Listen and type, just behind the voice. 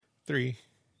3.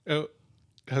 Oh,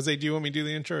 Jose, do you want me to do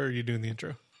the intro or are you doing the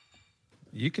intro?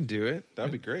 You can do it.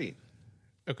 That'd be great.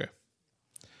 Okay.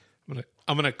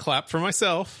 I'm gonna clap for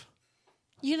myself.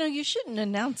 You know, you shouldn't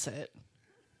announce it.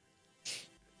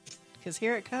 Because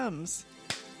here it comes.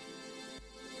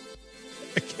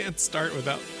 I can't start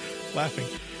without laughing.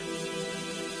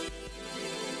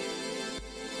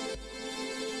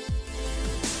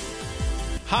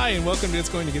 Hi, and welcome to It's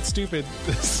Going to Get Stupid.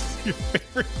 This is your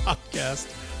favorite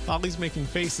podcast. Holly's making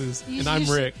faces, and I'm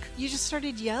Rick. You just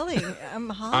started yelling. I'm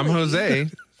Holly. I'm Jose.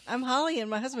 I'm Holly, and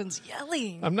my husband's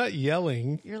yelling. I'm not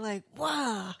yelling. You're like,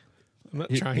 wow. I'm not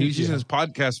trying He's to using yell. his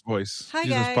podcast voice. Hi, He's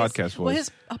using guys. his podcast voice. Well,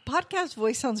 his podcast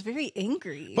voice sounds very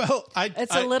angry. Well,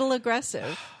 it's a little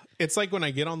aggressive. It's like when I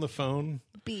get on the phone.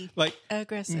 Be like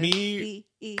aggressive.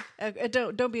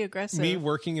 Don't be aggressive. Me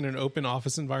working in an open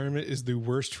office environment is the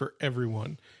worst for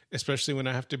everyone, especially when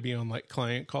I have to be on like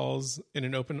client calls in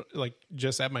an open, like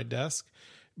just at my desk,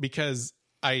 because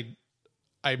I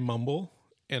mumble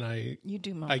and you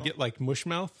do mumble. I get like mush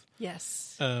mouth.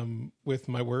 Yes. With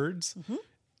my words. Mm-hmm.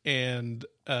 And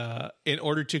in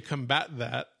order to combat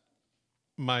that,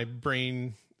 my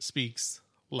brain speaks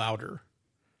louder.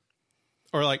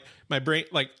 Or like my brain,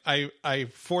 like I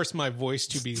force my voice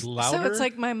to be louder. So it's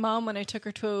like my mom when I took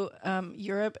her to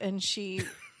Europe and she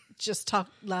just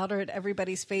talked louder at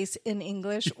everybody's face in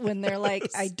English when they're like,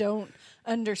 I don't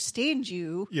understand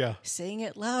you. Yeah. Saying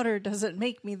it louder doesn't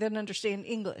make me then understand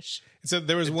English. So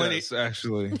there was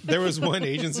actually. There was one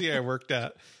agency I worked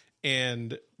at,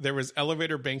 and there was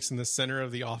elevator banks in the center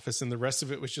of the office, and the rest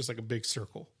of it was just like a big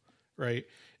circle, right?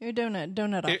 Your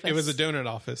donut office. It was a donut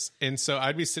office. And so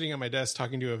I'd be sitting on my desk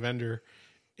talking to a vendor,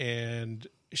 and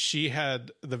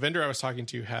the vendor I was talking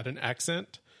to had an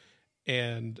accent,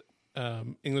 and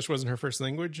English wasn't her first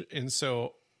language. And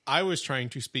so I was trying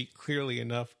to speak clearly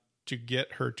enough to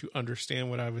get her to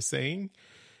understand what I was saying.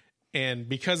 And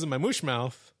because of my mush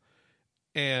mouth,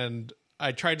 and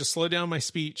I tried to slow down my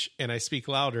speech and I speak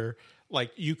louder,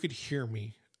 like you could hear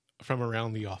me from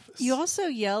around the office. You also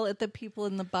yell at the people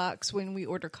in the box when we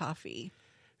order coffee.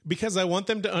 Because I want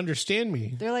them to understand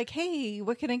me. They're like, hey,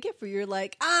 what can I get for you? You're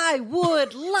like, I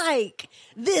would like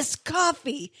this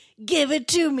coffee. Give it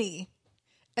to me.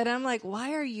 And I'm like,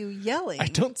 why are you yelling? I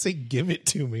don't say give it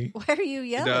to me. Why are you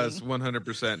yelling? He does,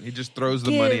 100%. He just throws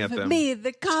the money at them. Give me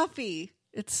the coffee.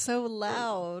 It's so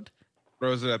loud.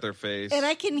 Throws it at their face. And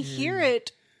I can hear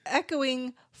it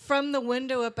echoing from the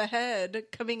window up ahead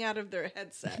coming out of their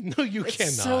headset. No, you It's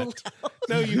cannot. so loud.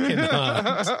 No, you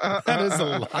cannot. That is a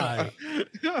lie.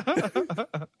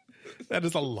 That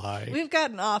is a lie. We've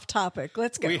gotten off topic.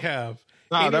 Let's go. We have.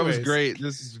 That was Anyways. great.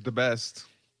 This is the best.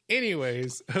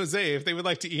 Anyways, Jose, if they would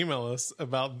like to email us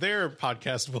about their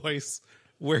podcast voice,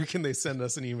 where can they send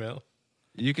us an email?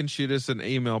 You can shoot us an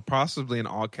email, possibly in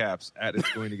all caps, at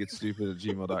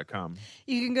itsgoingtogetstupid@gmail.com.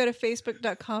 You can go to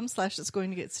facebook.com/it's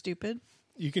going to get stupid.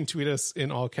 You can tweet us in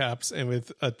all caps and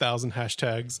with 1,000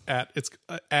 hashtags at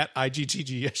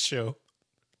IGTGS show.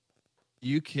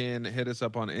 You can hit us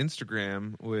up on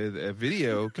Instagram with a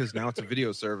video, because now it's a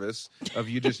video service, of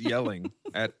you just yelling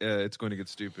at It's Going to Get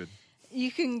Stupid. You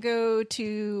can go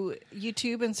to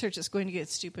YouTube and search It's Going to Get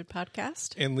Stupid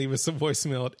podcast. And leave us a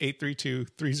voicemail at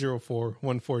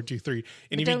 832-304-1423.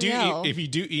 And But if you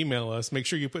do email us, make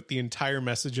sure you put the entire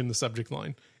message in the subject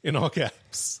line in all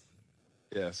caps.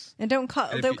 Yes. And don't call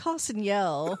if us and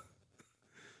yell.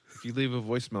 If you leave a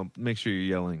voicemail, make sure you're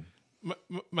yelling.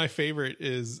 My favorite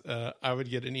is I would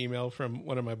get an email from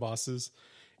one of my bosses,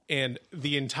 and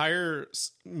the entire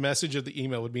message of the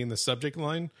email would be in the subject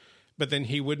line, but then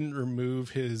he wouldn't remove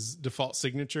his default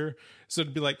signature. So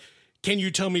it'd be like, can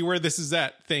you tell me where this is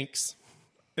at? Thanks.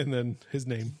 And then his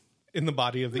name in the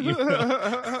body of the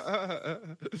email.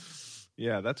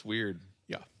 Yeah, that's weird.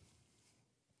 Yeah.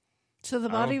 So the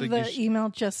body of the email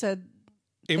just said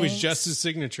It was thanks. just his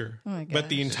signature. Oh my but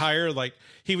the gosh. entire, like,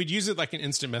 he would use it like an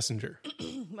instant messenger.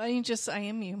 Why don't you just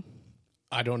IM you?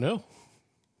 I don't know.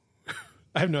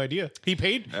 I have no idea. He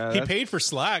paid for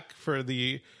Slack for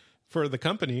the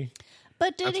company.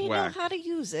 But did That's he whack. know how to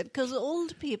use it? Because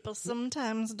old people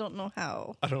sometimes don't know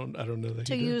how I don't know that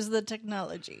to he did. use the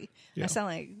technology. Yeah. I sound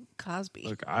like Cosby.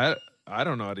 Look, I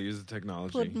don't know how to use the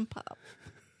technology. Puddin' pop.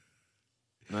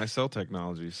 And I sell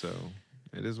technology, so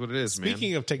it is what it is, man.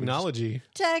 Speaking of technology,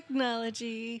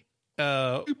 Technology.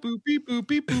 Beep, boop, beep, boop,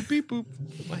 beep, boop, beep, boop.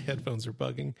 my headphones are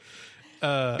bugging.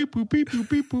 Beep, boop, beep, boop,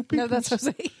 beep, boop, beep, No, that's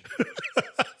Jose.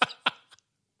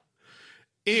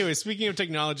 Anyway, speaking of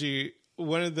technology,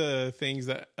 one of the things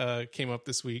that came up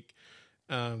this week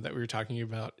that we were talking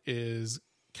about is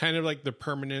kind of like the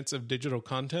permanence of digital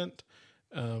content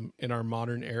in our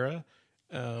modern era.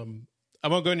 I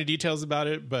won't go into details about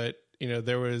it, but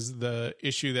there was the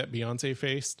issue that Beyonce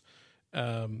faced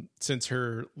since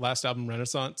her last album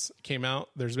Renaissance came out.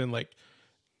 There's been like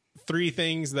 3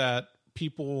 things that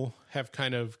people have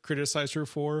kind of criticized her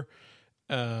for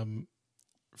either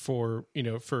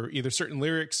certain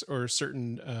lyrics or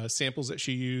certain samples that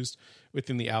she used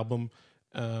within the album.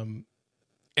 And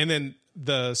then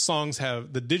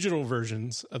the digital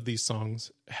versions of these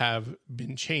songs have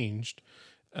been changed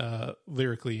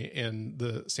lyrically, and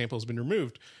the sample has been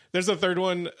removed. There's a third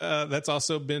one that's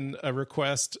also been a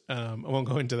request. I won't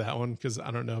go into that one because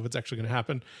I don't know if it's actually going to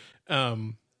happen.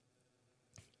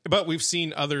 But we've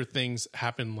seen other things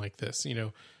happen like this.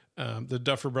 The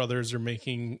Duffer Brothers are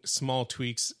making small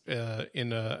tweaks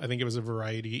in I think it was a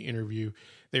Variety interview.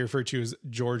 They refer to as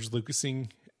George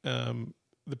Lucasing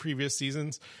the previous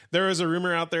seasons. There was a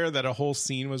rumor out there that a whole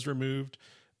scene was removed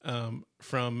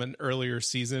from an earlier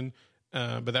season,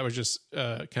 but that was just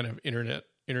kind of internet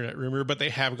rumor. But they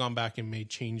have gone back and made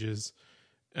changes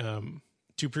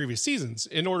to previous seasons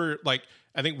in order. Like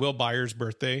I think Will Byers'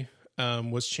 birthday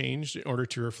was changed in order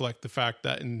to reflect the fact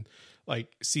that in like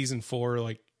season 4,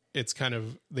 like it's kind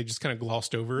of, they just kind of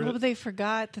glossed over it. Well, they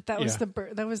forgot that was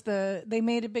they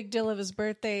made a big deal of his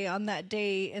birthday on that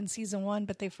day in season 1,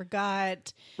 but they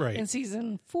forgot in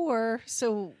season 4.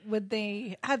 So when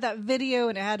they had that video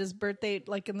and it had his birthday,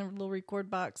 like in the little record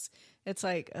box, it's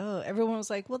like, oh, everyone was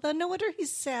like, well, then no wonder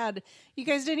he's sad. You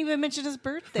guys didn't even mention his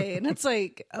birthday. And it's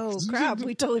like, oh crap,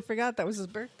 we totally forgot that was his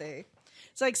birthday.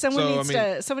 It's like someone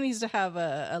needs to have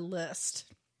a list.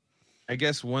 I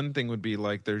guess one thing would be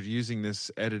like they're using this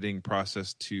editing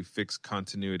process to fix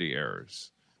continuity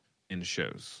errors in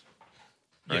shows,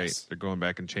 right? Yes. They're going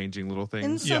back and changing little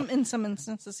things. In some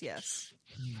instances, yes.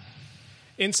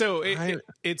 And so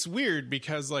it's weird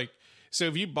because so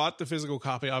if you bought the physical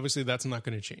copy, obviously that's not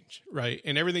going to change, right?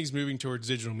 And everything's moving towards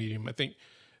digital medium. I think,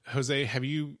 Jose, have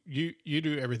you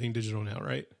do everything digital now,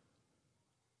 right?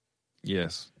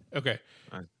 Yes. Okay.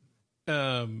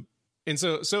 And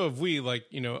so if we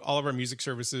all of our music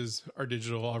services are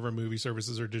digital, all of our movie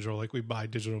services are digital, like we buy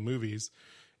digital movies.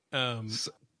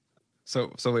 So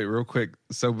wait, real quick.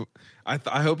 So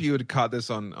I hope you had caught this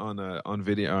on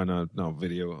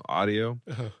video, audio.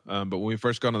 Uh-huh. But when we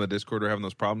first got on the Discord, we were having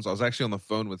those problems. I was actually on the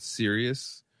phone with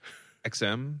Sirius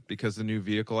XM because the new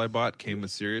vehicle I bought came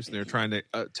with Sirius, and they were trying to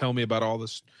tell me about all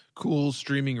this cool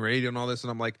streaming radio and all this,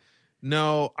 and I'm like,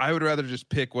 no, I would rather just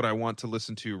pick what I want to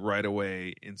listen to right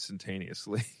away,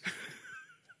 instantaneously.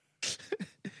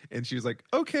 And she was like,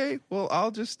 okay, well,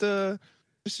 I'll just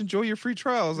enjoy your free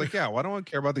trial. I was like, yeah, why don't I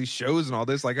care about these shows and all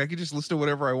this? Like, I could just listen to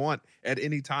whatever I want at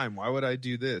any time. Why would I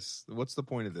do this? What's the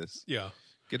point of this? Yeah.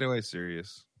 Get away,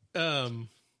 Sirius.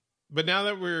 But now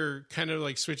that we're kind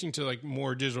of switching to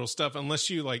more digital stuff, unless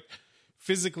you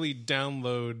physically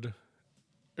download,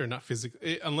 or not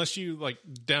physically, unless you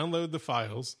download the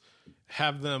files,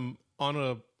 have them on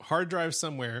a hard drive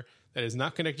somewhere that is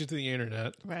not connected to the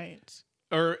internet. Right.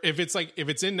 Or if it's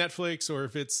in Netflix, or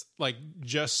if it's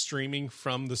just streaming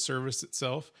from the service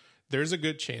itself, there's a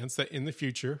good chance that in the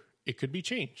future it could be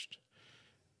changed.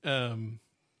 And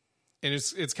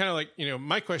it's kind of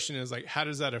my question is how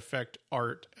does that affect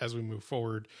art as we move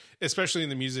forward, especially in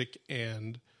the music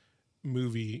and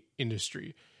movie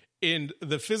industry? In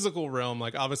the physical realm,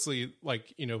 obviously,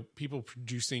 people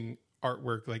producing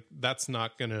artwork, that's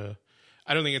not gonna,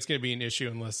 I don't think it's gonna be an issue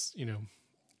unless,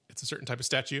 it's a certain type of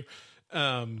statue.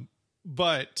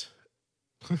 But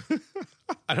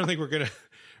I don't think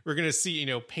we're gonna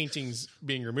see, paintings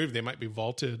being removed. They might be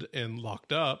vaulted and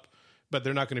locked up, but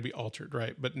they're not going to be altered.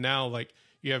 Right. But now,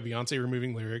 you have Beyonce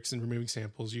removing lyrics and removing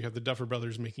samples. You have the Duffer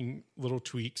Brothers making little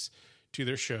tweaks to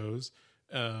their shows.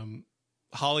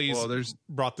 Holly's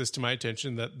brought this to my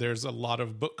attention that there's a lot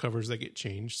of book covers that get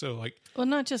changed. So well,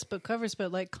 not just book covers,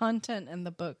 but content in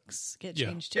the books get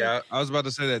changed too. Yeah, I was about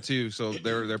to say that too. So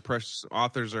their press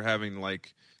authors are having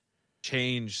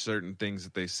change certain things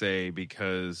that they say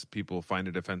because people find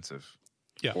it offensive,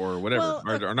 or whatever,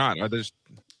 or not. Are there?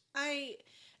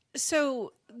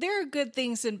 So there are good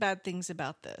things and bad things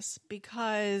about this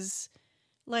because.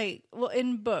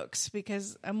 In books,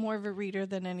 because I'm more of a reader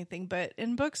than anything, but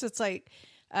in books, it's I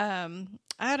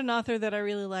had an author that I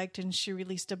really liked, and she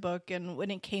released a book, and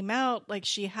when it came out,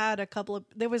 she had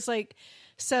there was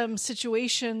some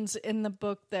situations in the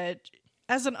book that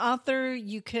as an author,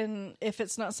 you can, if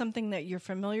it's not something that you're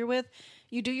familiar with,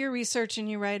 you do your research and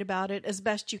you write about it as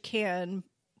best you can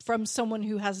from someone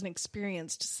who hasn't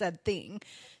experienced said thing.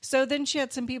 So then she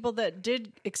had some people that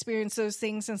did experience those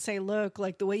things and say, look,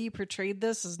 like the way you portrayed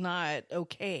this is not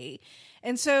okay.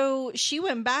 And so she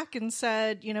went back and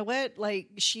said, you know what, like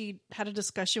she had a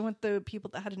discussion with the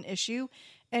people that had an issue,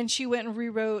 and she went and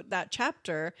rewrote that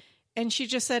chapter. And she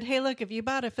just said, hey, look, if you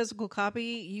bought a physical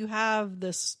copy, you have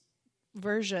this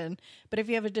version. But if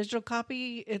you have a digital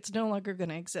copy, it's no longer going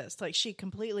to exist. Like she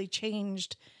completely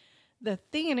changed the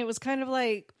thing. And it was kind of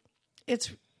like,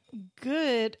 it's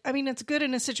good. I mean, it's good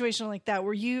in a situation like that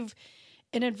where you've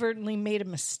inadvertently made a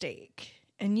mistake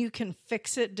and you can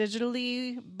fix it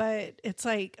digitally. But it's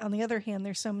like, on the other hand,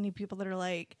 there's so many people that are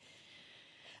like,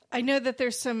 I know that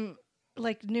there's some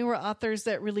like newer authors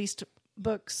that released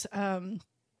books,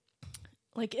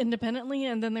 like independently,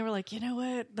 and then they were like, you know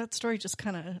what, that story just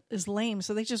kind of is lame,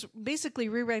 so they just basically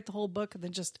rewrite the whole book and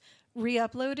then just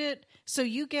re-upload it, so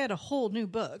you get a whole new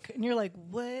book, and you're like,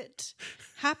 what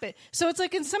happened? So it's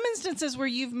like in some instances where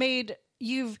you've made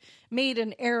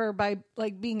an error by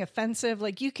like being offensive,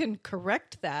 like you can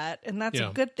correct that, and that's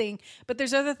a good thing. But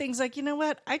there's other things like, you know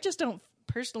what, I just don't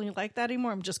personally like that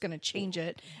anymore, I'm just going to change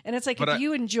it. And it's like, but if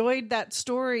you enjoyed that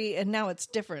story and now it's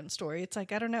different story, it's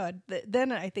like, I don't know,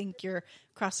 then I think you're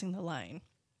crossing the line.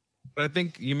 But I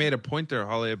think you made a point there,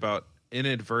 Holly, about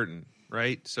inadvertent,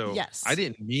 right? So yes. I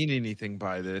didn't mean anything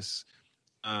by this,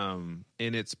 and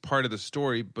it's part of the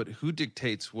story, but who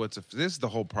dictates this is the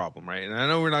whole problem, right? And I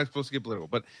know we're not supposed to get political,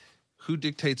 but who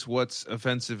dictates what's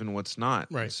offensive and what's not?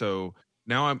 Right. So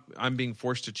now I'm being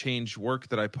forced to change work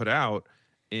that I put out,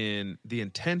 and the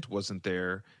intent wasn't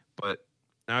there, but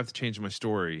now I have to change my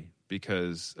story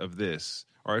because of this,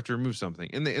 or I have to remove something.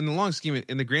 In the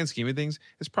grand scheme of things,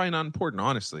 it's probably not important,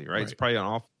 honestly, right? It's probably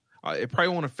it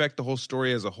probably won't affect the whole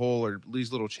story as a whole, or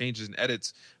these little changes and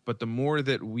edits. But the more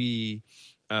that we,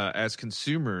 as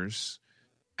consumers,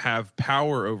 have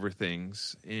power over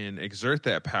things and exert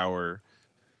that power,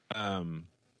 I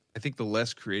think the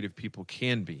less creative people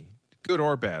can be. Good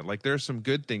or bad. Like there's some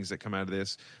good things that come out of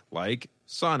this, like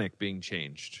Sonic being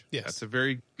changed. Yes. That's a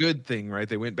very good thing, right?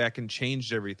 They went back and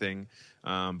changed everything,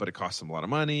 but it cost them a lot of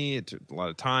money. It took a lot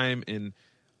of time. And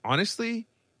honestly,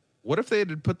 what if they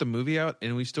had put the movie out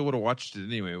and we still would have watched it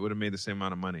anyway? It would have made the same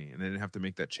amount of money, and they didn't have to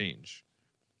make that change.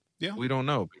 Yeah. We don't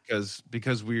know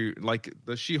because we like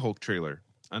the She-Hulk trailer.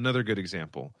 Another good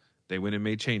example. They went and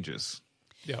made changes.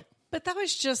 Yeah. But that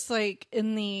was just like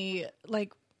in the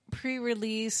like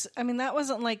pre-release. I mean, that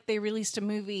wasn't like they released a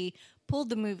movie, pulled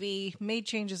the movie, made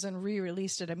changes, and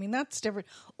re-released it. I mean, that's different.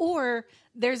 Or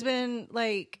there's been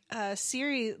like a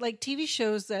series, like TV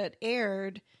shows that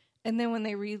aired, and then when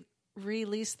they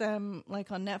released them, like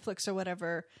on Netflix or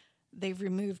whatever, they've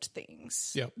removed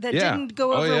things that didn't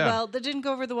go over well. That didn't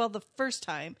go over well the first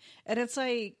time, and it's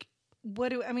like,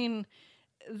 then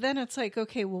it's like,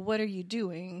 okay, well, what are you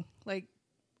doing? Like,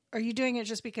 are you doing it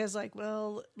just because, like,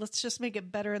 well, let's just make it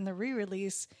better in the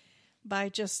re-release by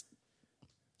just,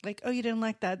 like, oh, you didn't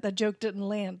like that. That joke didn't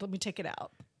land. Let me take it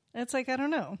out. And it's like, I don't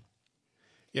know.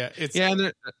 Yeah, it's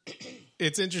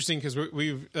interesting because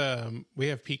we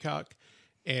have Peacock,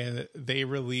 and they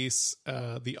release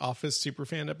the Office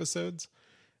Superfan episodes.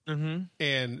 Mm-hmm.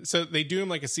 And so they do them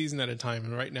like a season at a time.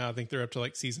 And right now I think they're up to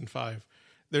like season 5.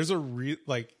 There's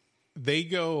they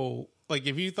go, like,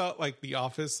 if you thought like The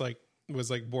Office, like, was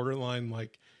like borderline,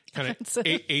 like kind of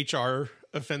HR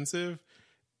offensive,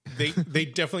 they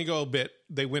definitely go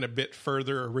they went a bit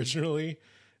further originally.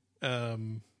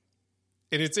 And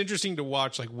it's interesting to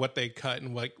watch like what they cut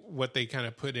and like what they kind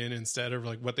of put in instead of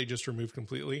like what they just removed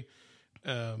completely.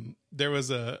 There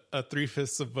was a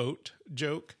 3/5 of vote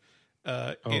joke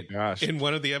in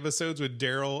one of the episodes with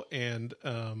Daryl and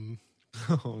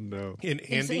oh no, and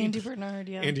Andy Bernard.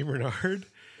 Andy Bernard.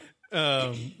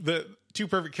 The two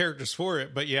perfect characters for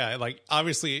it, but yeah, like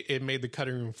obviously it made the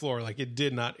cutting room floor. Like it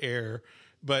did not air,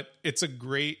 but it's a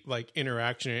great like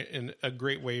interaction and a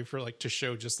great way for like to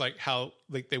show just like how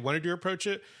like they wanted to approach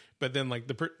it, but then like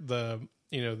the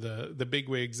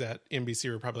bigwigs at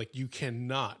NBC were probably like, you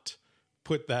cannot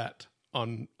put that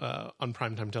on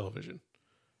primetime television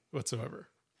whatsoever.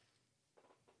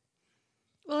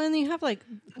 Well, and you have like,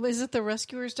 was it The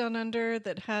Rescuers Down Under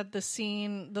that had the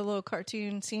scene, the little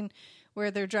cartoon scene where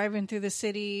they're driving through the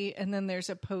city and then there's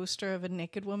a poster of a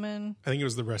naked woman? I think it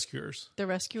was The Rescuers. The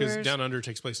Rescuers. Because Down Under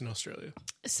takes place in Australia.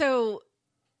 So,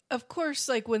 of course,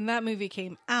 like when that movie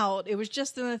came out, it was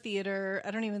just in the theater.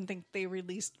 I don't even think they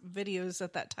released videos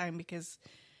at that time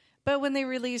but when they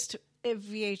released it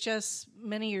VHS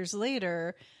many years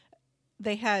later,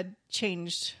 they had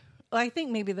changed. Well, I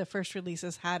think maybe the first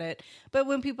releases had it, but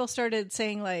when people started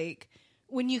saying like,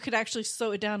 when you could actually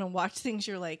slow it down and watch things,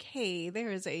 you're like, hey,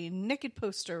 there is a naked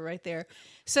poster right there.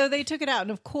 So they took it out.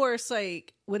 And of course,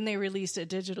 like when they released it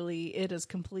digitally, it is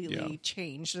completely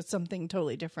changed. It's something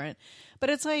totally different. But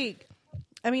it's like,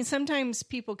 I mean, sometimes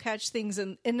people catch things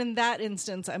and in that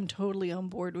instance, I'm totally on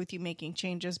board with you making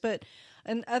changes. But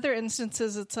in other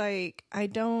instances, it's like, I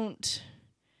don't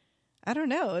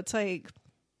know. It's like,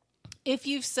 if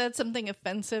you've said something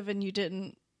offensive and you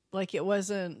didn't, like if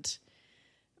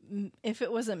it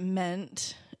wasn't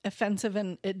meant offensive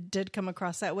and it did come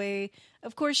across that way,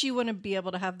 of course you want to be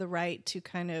able to have the right to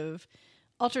kind of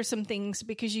alter some things,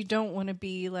 because you don't want to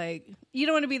be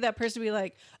that person to be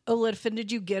like, oh, it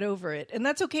offended you, get over it. And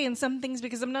that's okay in some things,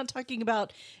 because I'm not talking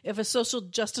about if a social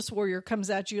justice warrior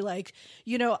comes at you like,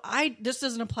 this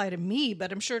doesn't apply to me,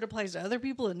 but I'm sure it applies to other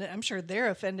people and I'm sure they're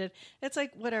offended. It's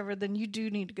like, whatever, then you do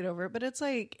need to get over it. But it's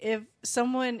like,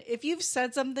 if you've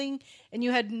said something and you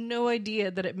had no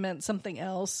idea that it meant something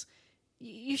else,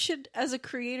 you should, as a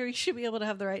creator, you should be able to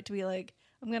have the right to be like,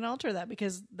 I'm going to alter that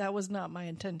because that was not my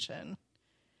intention.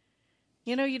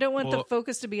 You don't want the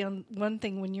focus to be on one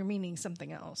thing when you're meaning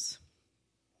something else.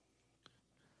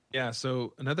 Yeah,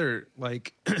 so another,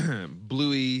 like,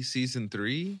 Bluey season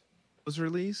 3 was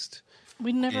released.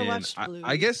 We never watched Bluey.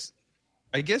 I guess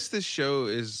this show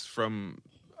is from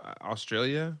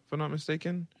Australia, if I'm not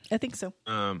mistaken. I think so.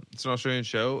 It's an Australian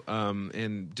show,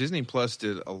 and Disney Plus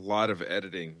did a lot of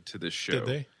editing to this show. Did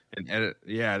they? They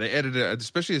edited,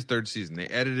 especially his third season. They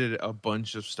edited a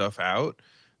bunch of stuff out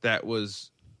that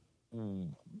was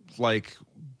like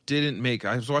didn't make.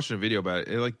 I was watching a video about it.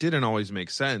 It like didn't always make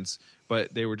sense,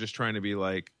 but they were just trying to be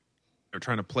like, they're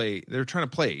trying to play.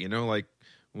 Like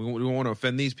we don't want to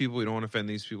offend these people. We don't want to offend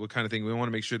these people, kind of thing. We want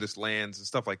to make sure this lands and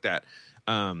stuff like that.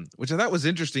 Which I thought was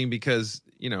interesting because,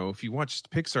 if you watch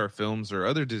Pixar films or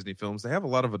other Disney films, they have a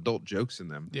lot of adult jokes in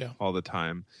them all the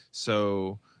time.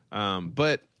 So,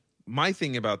 but my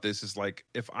thing about this is like,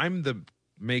 if I'm the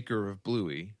maker of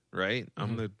Bluey, right?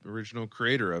 I'm the original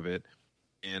creator of it,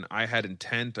 and I had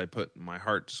intent. I put my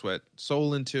heart, sweat,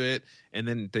 soul into it, and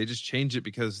then they just change it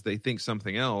because they think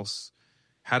something else.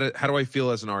 How do I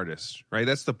feel as an artist, right?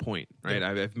 That's the point, right?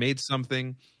 Yeah. I've made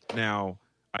something. Now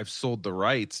I've sold the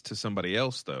rights to somebody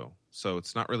else, though, so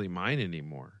it's not really mine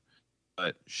anymore.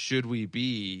 But should we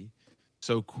be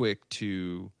so quick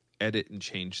to edit and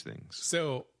change things?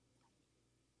 So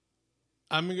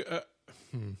I'm going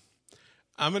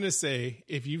to say,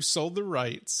 if you've sold the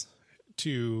rights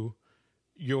to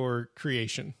your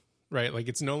creation, right? Like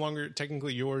it's no longer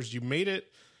technically yours. You made it.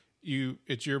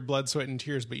 It's your blood, sweat, and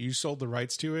tears, but you sold the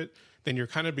rights to it. Then you're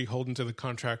kind of beholden to the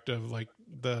contract of like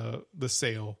the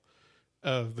sale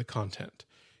of the content.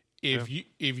 If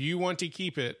you want to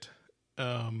keep it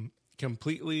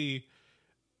completely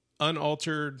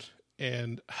unaltered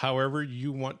and however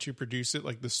you want to produce it,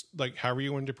 like this, like however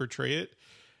you want to portray it,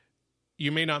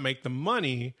 you may not make the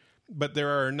money, but there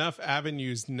are enough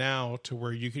avenues now to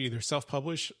where you could either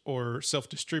self-publish or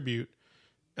self-distribute.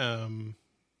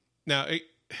 Now,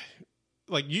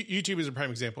 like YouTube is a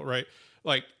prime example, right?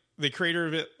 Like the creator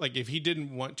of it, like if he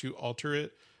didn't want to alter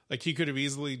it, like he could have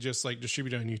easily just like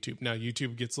distributed on YouTube. Now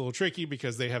YouTube gets a little tricky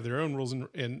because they have their own rules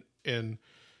and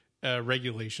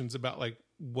regulations about like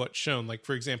what's shown. Like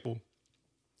for example,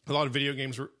 a lot of video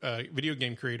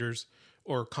game creators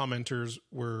or commenters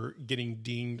were getting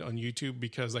dinged on YouTube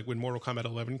because like when Mortal Kombat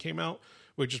 11 came out,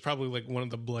 which is probably like one of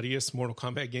the bloodiest Mortal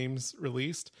Kombat games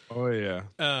released. Oh yeah.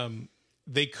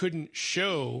 They couldn't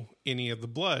show any of the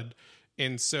blood.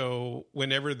 And so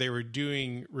whenever they were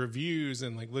doing reviews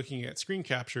and like looking at screen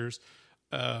captures,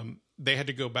 they had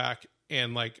to go back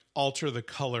and like alter the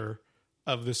color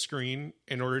of the screen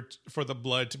in order for the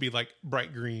blood to be like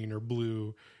bright green or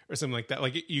blue or something like that.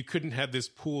 Like you couldn't have this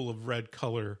pool of red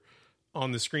color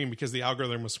on the screen because the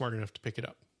algorithm was smart enough to pick it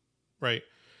up. Right.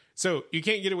 So you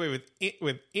can't get away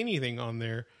with anything on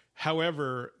there.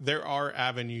 However, there are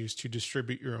avenues to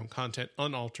distribute your own content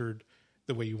unaltered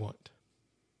the way you want.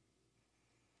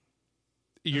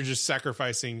 You're just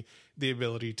sacrificing the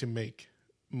ability to make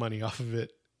money off of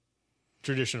it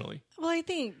traditionally. Well,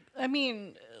 I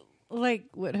mean, like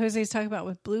what Jose's talking about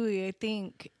with Bluey,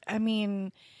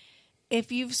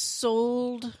 if you've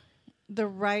sold the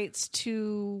rights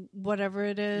to whatever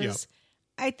it is,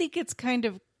 I think it's kind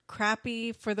of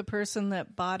crappy for the person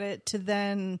that bought it to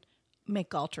then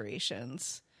make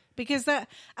alterations. Because and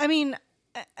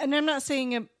I'm not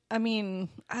saying,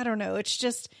 I don't know. It's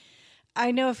just,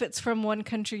 I know if it's from one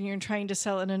country and you're trying to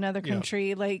sell it in another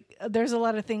country, like there's a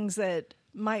lot of things that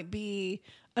might be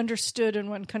understood in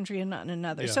one country and not in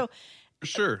another. Yeah. So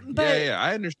Sure. But, yeah.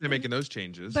 I understand making those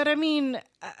changes. But I mean,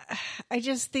 I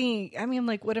just think,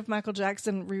 like, what if Michael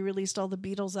Jackson re-released all the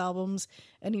Beatles albums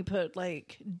and he put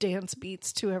like dance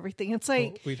beats to everything? It's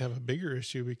like, well, we'd have a bigger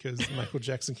issue because Michael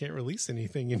Jackson can't release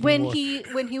anything anymore.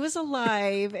 When he was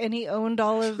alive and he owned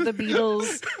all of the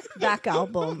Beatles back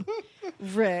album,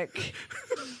 Rick.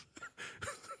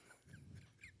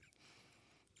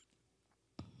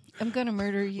 I'm going to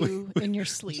murder you in your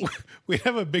sleep. We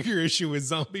have a bigger issue with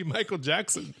zombie Michael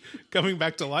Jackson coming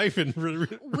back to life and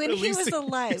when he was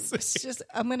alive. It's just,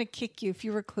 I'm going to kick you. If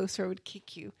you were closer, I would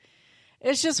kick you.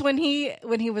 It's just when he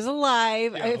was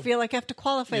alive, I feel like I have to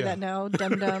qualify that now.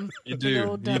 Dum-dum. You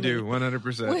do,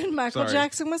 100%. When Michael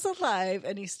Jackson was alive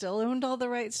and he still owned all the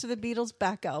rights to the Beatles'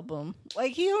 back album.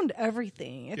 Like, he owned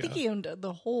everything. I think he owned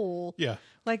the whole,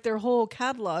 like, their whole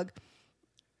catalog.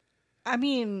 I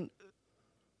mean,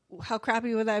 how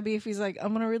crappy would that be if he's like, I'm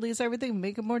going to release everything,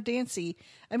 make it more dancey?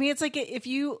 I mean, it's like if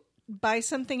you buy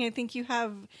something, I think you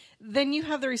have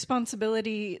the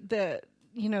responsibility that,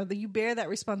 you bear that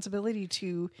responsibility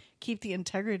to keep the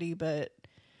integrity. But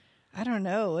I don't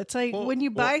know. It's like when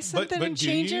you buy something and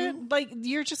change it, like,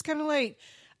 you're just kind of like,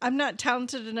 I'm not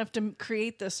talented enough to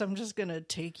create this. I'm just going to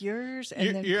take yours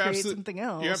and then create something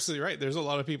else. You're absolutely right. There's a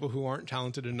lot of people who aren't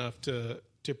talented enough to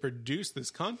produce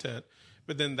this content.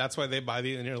 But then that's why they buy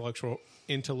the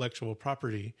intellectual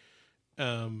property,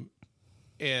 and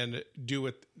do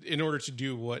it in order to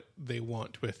do what they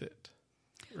want with it.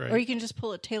 Right? Or you can just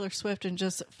pull a Taylor Swift and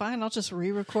just, fine, I'll just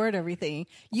re-record everything.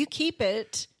 You keep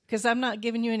it because I'm not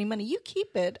giving you any money. You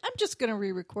keep it. I'm just going to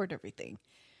re-record everything.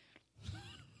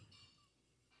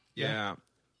 Yeah.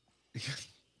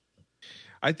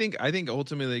 I think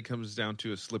ultimately it comes down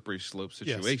to a slippery slope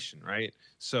situation, right?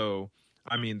 So,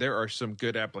 I mean, there are some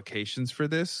good applications for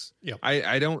this. Yeah,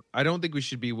 I don't think we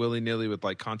should be willy-nilly with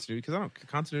like continuity, because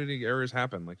continuity errors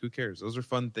happen. Like, who cares? Those are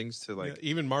fun things to like.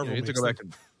 Even Marvel. You have to go back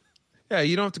and,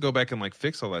 you don't have to go back and like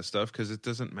fix all that stuff because it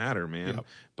doesn't matter, man. Yep.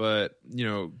 But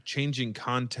changing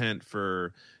content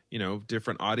for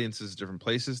different audiences, different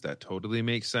places, that totally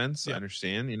makes sense. Yep. I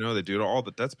understand. They do it all,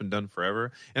 but that's been done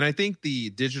forever. And I think the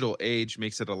digital age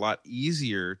makes it a lot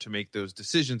easier to make those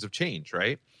decisions of change,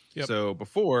 right? Yep. So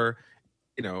before,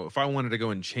 if I wanted to go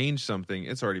and change something,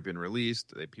 it's already been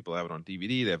released. People have it on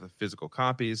DVD. They have the physical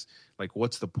copies. Like,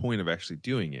 what's the point of actually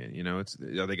doing it? Are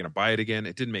they going to buy it again?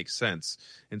 It didn't make sense.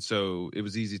 And so it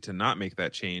was easy to not make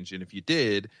that change. And if you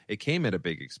did, it came at a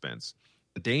big expense.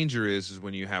 The danger is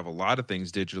when you have a lot of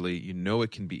things digitally,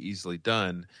 it can be easily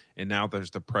done. And now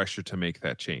there's the pressure to make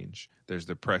that change. There's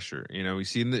the pressure. We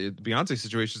see in the Beyonce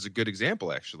situation is a good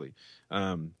example, actually.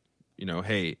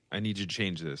 Hey, I need you to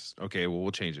change this. Okay, well,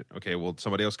 we'll change it. Okay, well,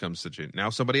 somebody else comes to change. Now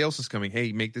somebody else is coming.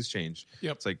 Hey, make this change.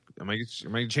 Yep. It's like, am I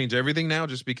going to change everything now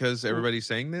just because everybody's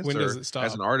saying this? When does it stop?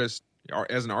 As an artist,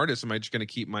 am I just going to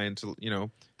keep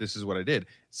this is what I did?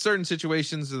 Certain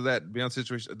situations of that Beyonce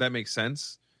situation, that makes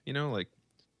sense.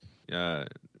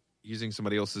 Using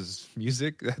somebody else's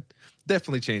music, that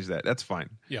definitely changed that. That's fine.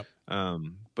 Yep.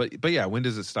 But yeah, when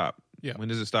does it stop? Yeah. When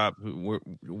does it stop?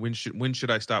 When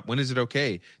should I stop? When is it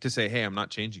okay to say, hey, I'm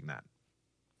not changing that?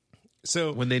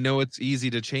 So when they know it's easy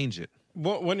to change it.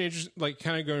 One interesting, like,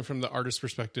 kind of going from the artist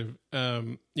perspective,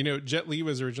 Jet Li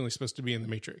was originally supposed to be in The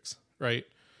Matrix, right?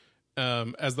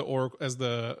 As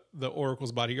the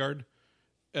Oracle's bodyguard.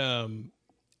 And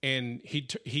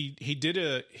he did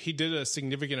a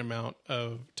significant amount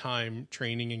of time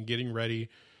training and getting ready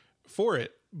for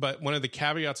it. But one of the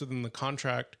caveats within the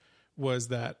contract was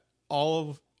that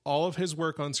all of his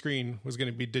work on screen was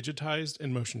going to be digitized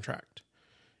and motion tracked.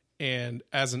 And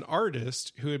as an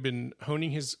artist who had been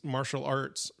honing his martial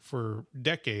arts for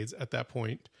decades at that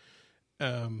point,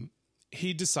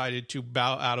 he decided to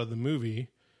bow out of the movie,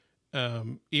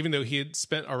 even though he had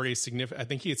spent already I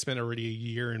think he had spent already a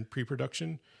year in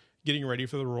pre-production getting ready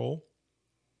for the role.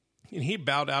 And he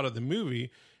bowed out of the movie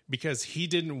because he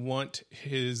didn't want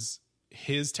his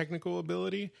technical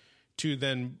ability to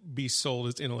then be sold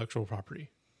as intellectual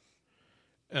property.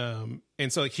 And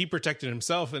so like he protected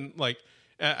himself. And like,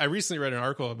 I recently read an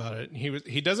article about it, and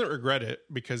he doesn't regret it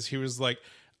because he was like,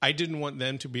 I didn't want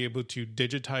them to be able to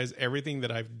digitize everything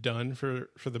that I've done for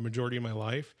the majority of my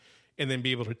life and then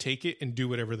be able to take it and do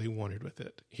whatever they wanted with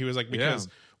it. He was like, because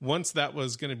once that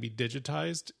was going to be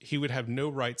digitized, he would have no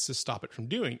rights to stop it from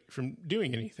doing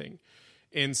anything.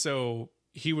 And so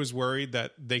he was worried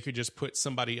that they could just put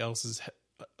somebody else's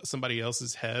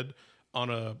head on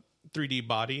a 3D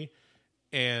body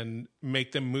and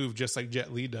make them move just like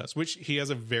Jet Li does, which he has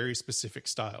a very specific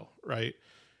style, right?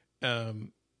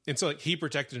 And so like he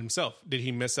protected himself. Did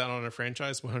he miss out on a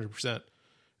franchise? 100%.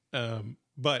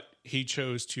 But he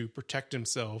chose to protect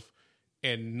himself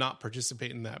and not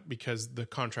participate in that because the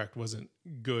contract wasn't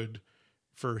good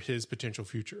for his potential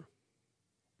future.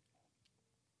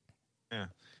 Yeah.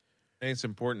 I think it's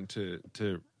important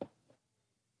to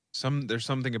there's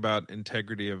something about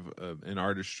integrity of an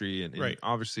artistry and right.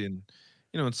 obviously in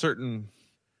certain,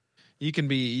 you can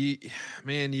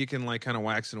like kind of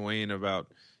wax and wane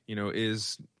about,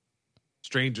 is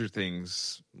Stranger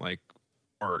Things like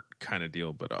art kind of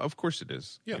deal, but of course it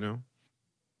is.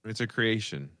 It's a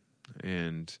creation,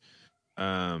 and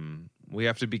we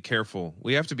have to be careful.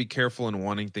 We have to be careful in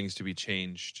wanting things to be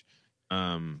changed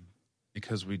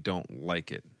because we don't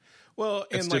like it. Well,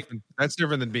 that's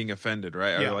different than being offended,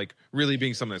 right? Yeah. Or like really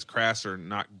being something that's crass or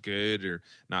not good or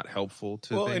not helpful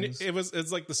to things. And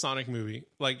it's like the Sonic movie.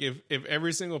 Like if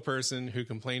every single person who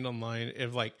complained online,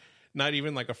 if like not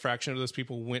even like a fraction of those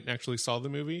people went and actually saw the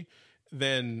movie,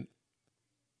 then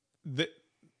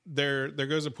there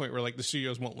goes a point where like the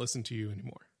studios won't listen to you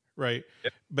anymore, right?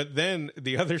 Yep. But then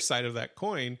the other side of that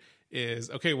coin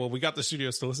is, okay, well, we got the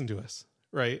studios to listen to us,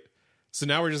 right? So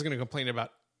now we're just going to complain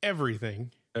about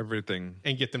everything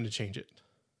and get them to change it.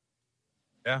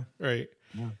 Yeah. Right.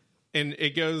 Yeah. And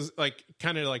it goes like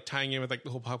kind of like tying in with like the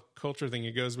whole pop culture thing.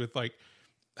 It goes with like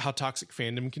how toxic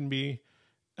fandom can be.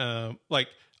 Like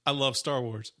I love Star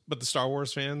Wars, but the Star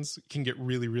Wars fans can get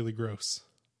really, really gross.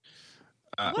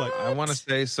 I want to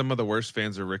say some of the worst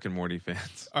fans are Rick and Morty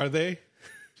fans. Are they?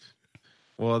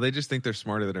 Well, they just think they're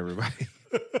smarter than everybody.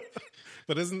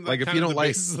 But isn't that like kind if you of don't the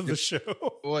basis of the show?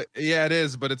 Well, yeah, it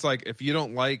is. But it's like if you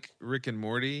don't like Rick and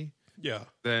Morty, yeah,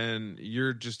 then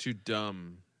you're just too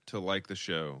dumb to like the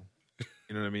show.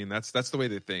 You know what I mean? That's the way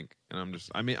they think. And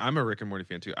I'm a Rick and Morty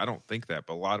fan too. I don't think that,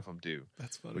 but a lot of them do.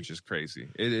 That's funny. Which is crazy.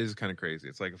 It is kind of crazy.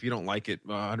 It's like if you don't like it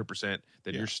 100%,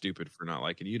 then you're stupid for not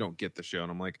liking it. You don't get the show. And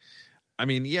I'm like, I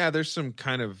mean, yeah, there's some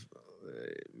kind of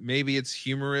maybe it's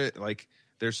humor. Like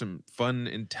there's some fun,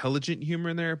 intelligent humor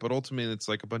in there, but ultimately it's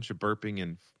like a bunch of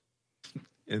burping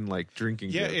and like drinking.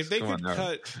 Yeah, jokes.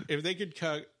 if they could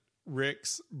cut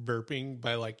Rick's burping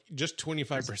by like just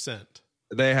 25%.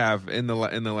 They have in the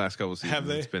last couple of seasons. Have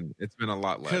they? It's been a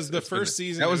lot less. Because the first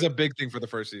season that was a big thing for the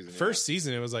first season. First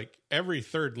season, it was like every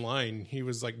third line he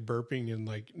was like burping and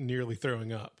like nearly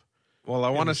throwing up. Well,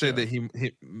 I want to say that he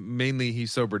mainly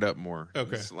sobered up more.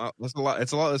 Okay, it's a lot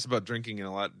less about drinking and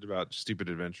a lot about stupid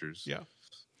adventures. Yeah,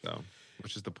 so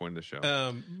which is the point of the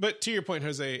show. But to your point,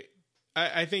 Jose,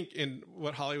 I think in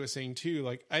what Holly was saying too,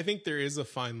 like I think there is a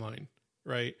fine line,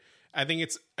 right? I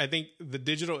think the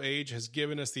digital age has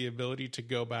given us the ability to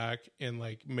go back and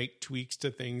like make tweaks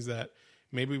to things that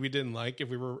maybe we didn't like if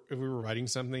we were writing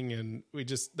something and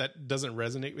that doesn't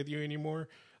resonate with you anymore.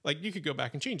 Like you could go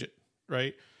back and change it,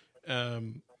 right?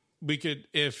 We could,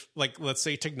 if like, let's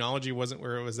say technology wasn't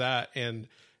where it was at and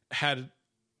had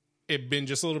it been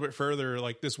just a little bit further,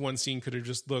 like this one scene could have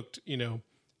just looked,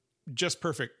 just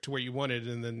perfect to where you wanted.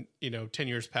 And then, 10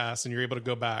 years pass and you're able to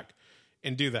go back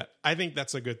and do that. I think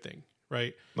that's a good thing,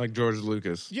 right? Like George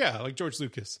Lucas. Yeah, like George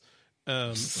Lucas.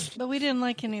 But we didn't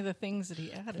like any of the things that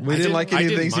he added. We didn't like any of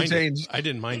the things he changed. I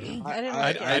didn't mind it.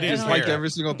 I just liked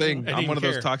every single thing. I'm one of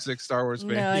those toxic Star Wars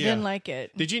fans. No, I didn't like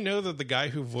it. Did you know that the guy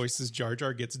who voices Jar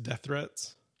Jar gets death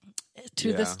threats?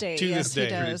 To this day. To yes, this day. He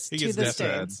does. He gets death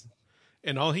threats.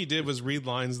 And all he did was read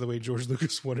lines the way George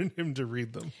Lucas wanted him to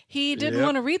read them. He didn't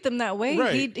want to read them that way.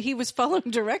 Right. He was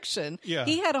following direction. Yeah.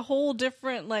 He had a whole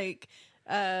different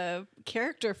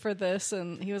character for this,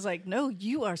 and he was like, "No,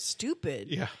 you are stupid.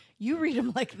 Yeah, you read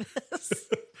them like this."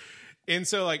 And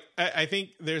so, like, I think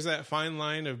there's that fine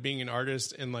line of being an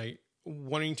artist and like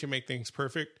wanting to make things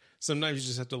perfect. Sometimes you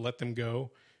just have to let them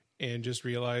go and just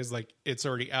realize like it's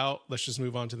already out. Let's just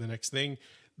move on to the next thing.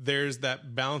 There's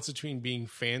that balance between being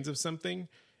fans of something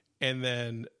and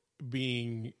then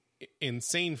being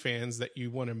insane fans that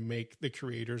you want to make the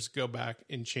creators go back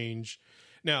and change.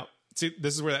 Now, see,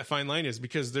 this is where that fine line is,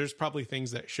 because there's probably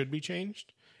things that should be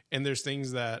changed, and there's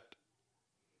things that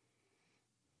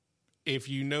if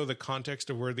you know the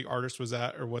context of where the artist was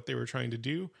at or what they were trying to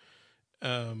do,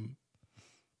 then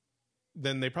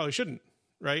they probably shouldn't,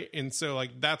 right? And so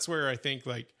like that's where I think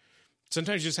like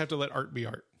sometimes you just have to let art be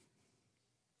art.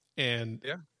 And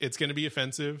it's going to be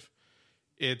offensive.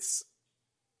 It's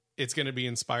going to be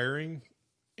inspiring.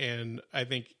 And I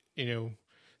think,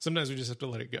 sometimes we just have to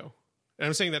let it go. And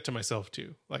I'm saying that to myself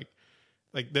too. Like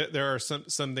there are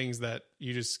some things that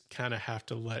you just kind of have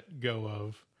to let go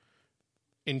of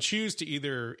and choose to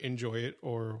either enjoy it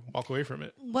or walk away from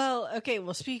it. Well, okay.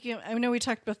 Well, I know we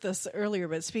talked about this earlier,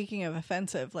 but speaking of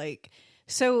offensive,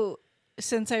 so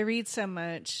since I read so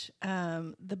much,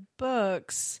 the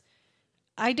books,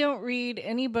 I don't read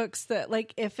any books that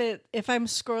like if I'm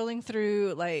scrolling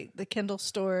through like the Kindle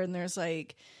store and there's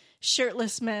like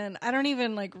shirtless men, I don't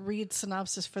even like read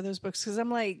synopsis for those books because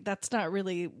I'm like, that's not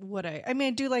really what I mean,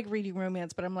 I do like reading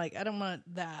romance, but I'm like, I don't want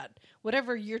that.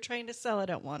 Whatever you're trying to sell, I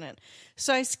don't want it.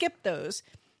 So I skip those.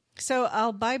 So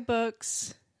I'll buy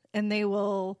books and I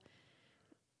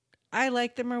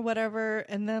like them or whatever.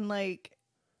 And then like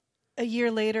a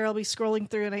year later, I'll be scrolling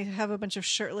through and I have a bunch of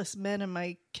shirtless men in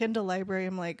my Kindle library.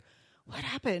 I'm like, what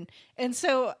happened? And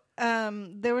so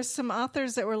there was some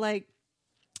authors that were like,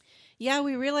 yeah,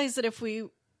 we realized that if we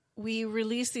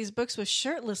release these books with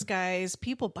shirtless guys,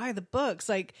 people buy the books.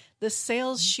 Like the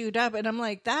sales shoot up. And I'm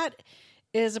like, that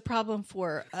is a problem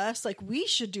for us. Like we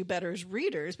should do better as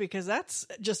readers because that's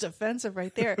just offensive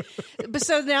right there. But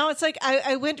so now it's like,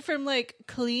 I went from like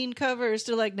clean covers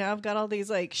to like, now I've got all these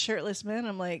like shirtless men.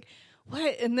 I'm like,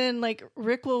 what? And then like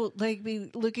Rick will like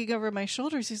be looking over my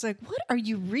shoulders. He's like, what are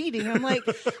you reading? I'm like,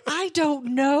 I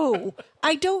don't know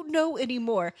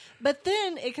anymore. But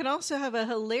then it can also have a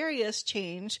hilarious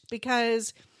change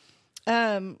because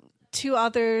two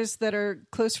authors that are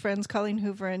close friends, Colleen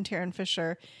Hoover and Taryn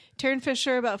Fisher. Taryn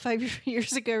Fisher about 5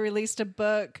 years ago released a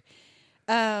book.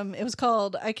 It was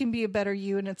called I Can Be a Better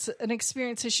You. And it's an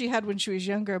experience that she had when she was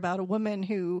younger about a woman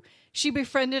who she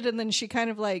befriended and then she kind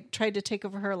of like tried to take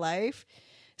over her life.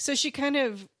 So she kind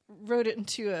of wrote it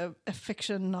into a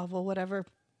fiction novel, whatever.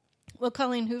 Well,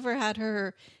 Colleen Hoover had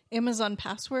her Amazon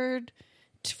password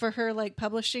for her like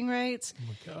publishing rights. Oh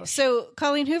my gosh. So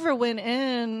Colleen Hoover went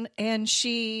in and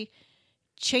she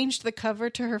changed the cover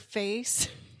to her face.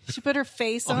 She put her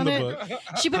face on it.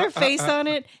 She put her face on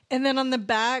it. And then on the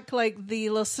back, like the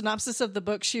little synopsis of the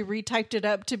book, she retyped it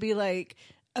up to be like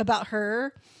about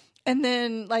her. And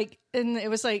then like, and it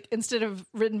was like, instead of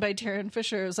written by Taryn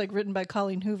Fisher, it was like written by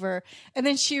Colleen Hoover. And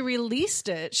then she released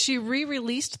it. She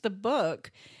re-released the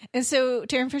book. And so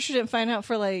Taryn Fisher didn't find out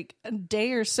for like a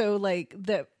day or so, like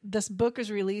that this book was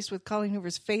released with Colleen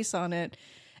Hoover's face on it.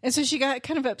 And so she got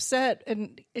kind of upset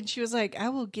and she was like, I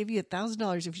will give you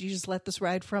 $1,000 if you just let this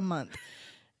ride for a month.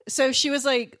 So she was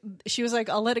like,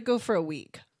 I'll let it go for a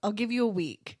week. I'll give you a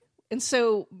week. And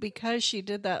so because she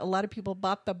did that, a lot of people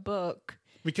bought the book.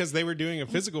 Because they were doing a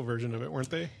physical version of it, weren't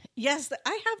they? Yes.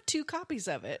 I have 2 copies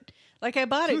of it. Like I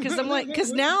bought it because I'm like,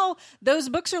 because now those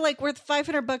books are like worth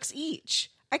 $500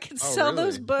 each. I can sell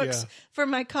those books for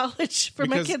my college, for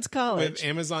my kids' college. With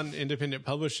Amazon Independent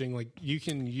Publishing, like you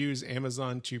can use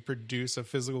Amazon to produce a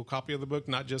physical copy of the book,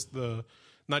 not just the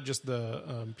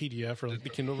PDF or like the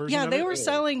Kindle version. Yeah, of they were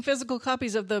selling physical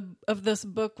copies of this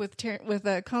book with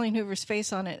Colleen Hoover's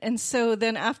face on it, and so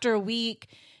then after a week,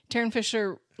 Taryn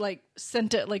Fisher like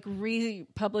sent it, like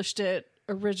republished it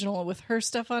original with her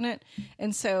stuff on it.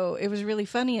 And so it was really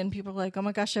funny and people were like, oh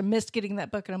my gosh, I missed getting that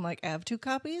book. And I'm like, I have 2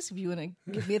 copies. If you want to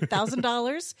give me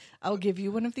 $1,000, I'll give you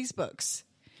one of these books.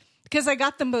 Because I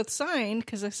got them both signed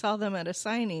because I saw them at a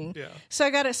signing. Yeah. So I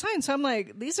got it signed. So I'm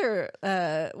like, these are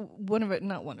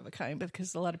not one of a kind,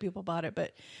 because a lot of people bought it.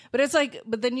 But it's like,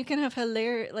 but then you can have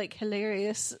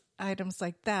hilarious items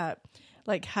like that,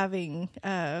 like having,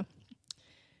 and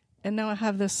now I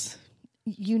have this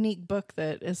unique book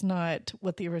that is not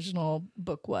what the original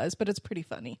book was, but it's pretty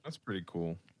funny. That's pretty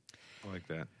cool. I like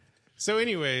that. So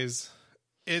anyways,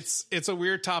 it's a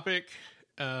weird topic.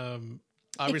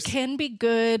 It can be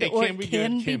good or it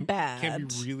can be bad. It can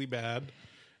be really bad.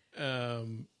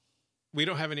 We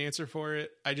don't have an answer for it.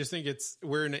 I just think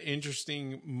we're in an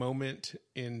interesting moment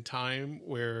in time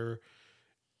where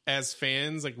as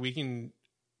fans, like we can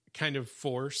kind of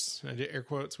force, I did air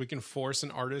quotes, we can force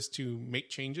an artist to make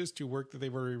changes to work that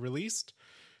they've already released.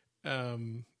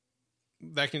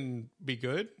 That can be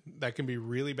good. That can be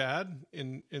really bad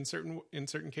in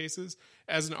certain cases.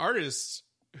 As an artist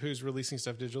who's releasing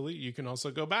stuff digitally, you can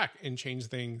also go back and change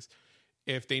things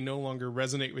if they no longer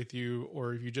resonate with you,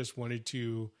 or if you just wanted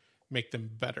to make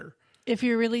them better. If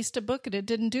you released a book and it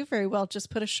didn't do very well,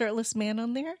 just put a shirtless man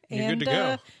on there and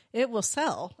it will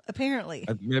sell, apparently.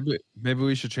 Maybe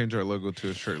we should change our logo to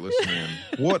a shirtless man.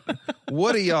 What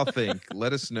do y'all think?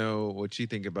 Let us know what you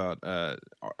think about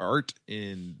art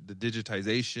in the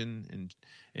digitization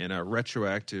and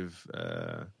retroactive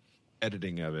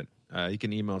editing of it. You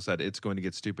can email us at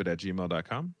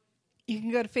itsgoingtogetstupid@gmail.com. You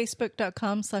can go to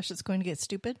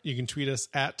facebook.com/itsgoingtogetstupid. You can tweet us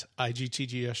at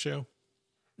IGTGS show.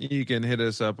 You can hit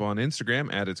us up on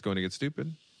Instagram at It's Going to Get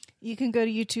Stupid. You can go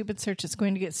to YouTube and search It's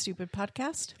Going to Get Stupid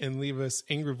podcast. And leave us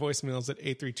angry voicemails at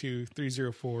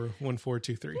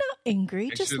 832-304-1423. Not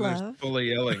angry, just love. Fully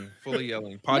yelling.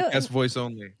 Podcast voice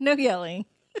only. No yelling.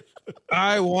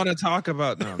 I want to talk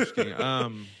about... No, I'm just kidding.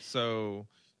 So,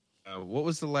 what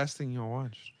was the last thing y'all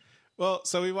watched? Well,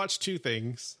 so we watched two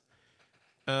things.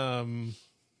 We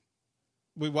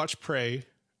watched Prey,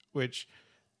 which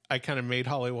I kind of made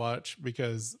Holly watch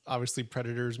because obviously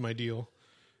Predator is my deal.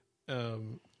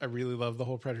 I really love the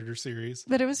whole Predator series,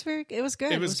 but it was good. It was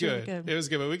good. Really good. It was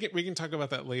good, but we can talk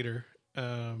about that later.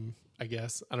 I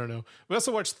guess I don't know. We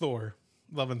also watched Thor: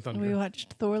 Love and Thunder. We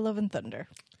watched Thor: Love and Thunder.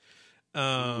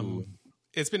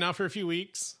 It's been out for a few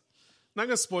weeks. I'm not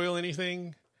gonna spoil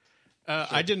anything. Sure.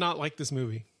 I did not like this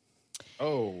movie.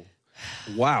 Oh,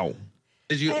 wow!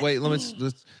 Did you wait? Let's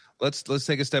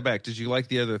take a step back. Did you like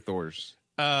the other Thors?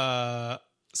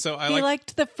 So he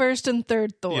liked the first and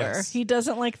third Thor. Yes. He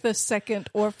doesn't like the second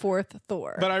or fourth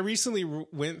Thor. But I recently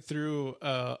went through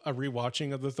a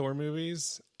rewatching of the Thor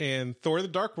movies, and Thor: The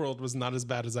Dark World was not as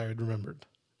bad as I had remembered.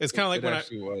 It's kind of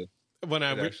like when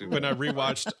I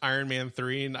rewatched Iron Man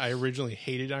 3, and I originally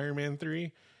hated Iron Man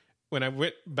 3. When I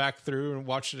went back through and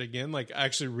watched it again, like I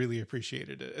actually really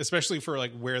appreciated it, especially for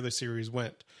like where the series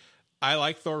went. I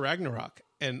like Thor: Ragnarok,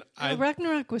 and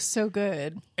Ragnarok was so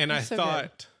good. And I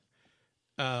thought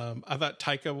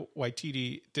Taika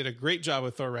Waititi did a great job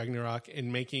with Thor: Ragnarok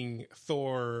in making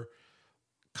Thor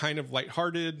kind of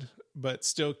lighthearted, but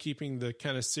still keeping the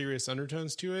kind of serious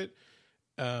undertones to it.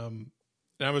 And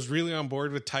I was really on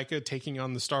board with Taika taking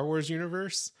on the Star Wars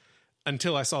universe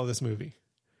until I saw this movie.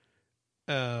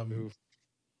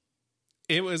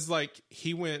 It was like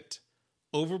he went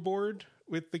overboard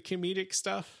with the comedic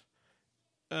stuff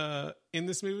in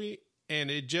this movie, and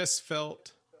it just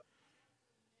felt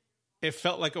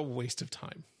like a waste of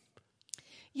time.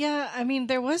 Yeah, I mean,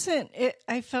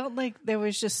 I felt like there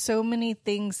was just so many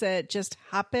things that just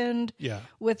happened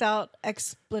without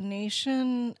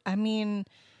explanation. I mean,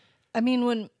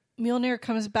 when Mjolnir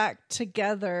comes back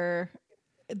together,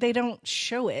 they don't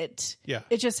show it. Yeah.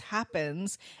 It just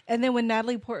happens. And then when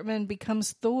Natalie Portman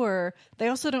becomes Thor, they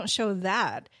also don't show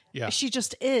that. Yeah. She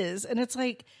just is. And it's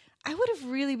like, I would have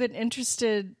really been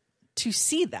interested to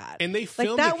see that. And they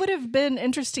filmed that would have been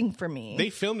interesting for me. They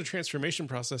filmed the transformation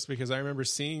process because I remember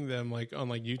seeing them like on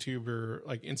like YouTube or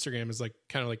like Instagram as like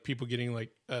kind of like people getting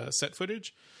like set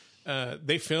footage.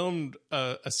 They filmed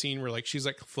a scene where like she's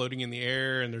like floating in the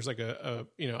air, and there's like a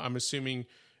I'm assuming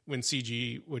when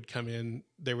CG would come in,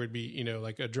 there would be,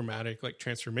 like a dramatic like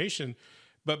transformation.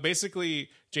 But basically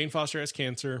Jane Foster has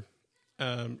cancer.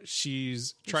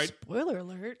 She's tried. Spoiler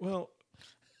alert. Well,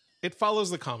 it follows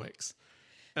the comics.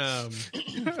 I'm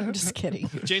just kidding.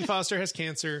 Jane Foster has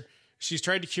cancer. She's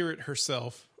tried to cure it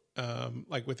herself,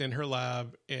 like within her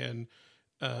lab. And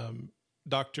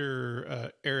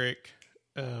Dr. Eric,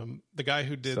 the guy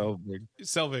who did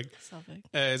Selvig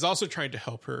is also trying to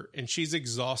help her. And she's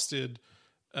exhausted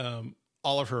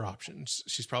all of her options.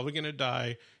 She's probably going to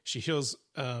die. She heals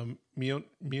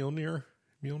Mjolnir.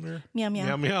 Meow, meow.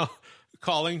 Meow, meow,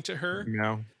 calling to her.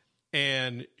 Meow.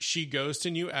 And she goes to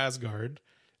New Asgard.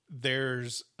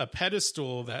 There's a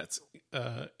pedestal that's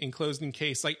enclosed in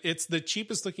case. Like, it's the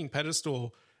cheapest looking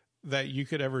pedestal that you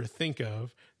could ever think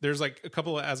of. There's like a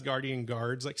couple of Asgardian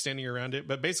guards like standing around it,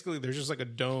 but basically there's just like a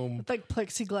dome. It's like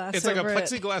plexiglass. It's like a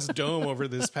plexiglass dome over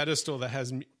this pedestal that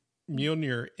has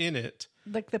Mjolnir in it.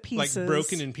 Like the pieces. Like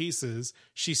broken in pieces.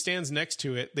 She stands next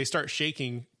to it. They start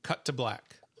shaking, cut to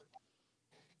black.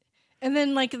 And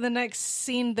then, like, the next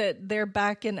scene that they're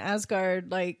back in Asgard,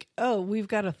 like, oh, we've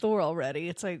got a Thor already.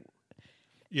 It's like,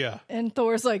 yeah. And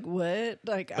Thor's like, what?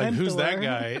 Like I'm who's Thor. that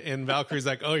guy? And Valkyrie's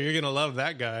like, oh, you're gonna love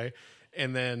that guy.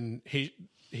 And then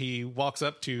he walks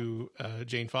up to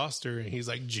Jane Foster, and he's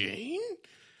like, Jane?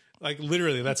 Like,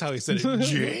 literally, that's how he said it.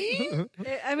 Jane?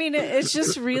 I mean, it's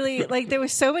just really, like, there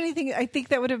was so many things. I think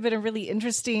that would have been a really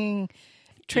interesting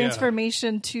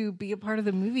transformation to be a part of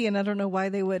the movie, and I don't know why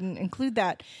they wouldn't include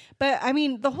that. But I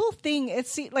mean, the whole thing,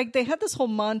 it's like they had this whole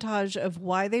montage of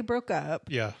why they broke up.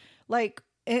 Yeah. Like,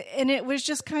 and it was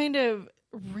just kind of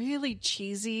really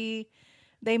cheesy.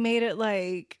 They made it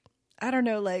like, I don't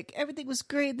know, like everything was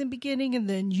great in the beginning, and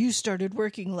then you started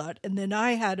working a lot, and then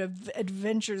I had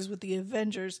adventures with the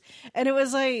Avengers, and it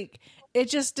was like, it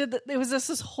just did. It was just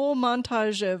this whole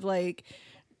montage of like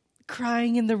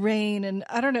crying in the rain, and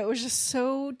I don't know, it was just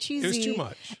so cheesy. It was too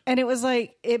much, and it was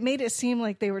like, it made it seem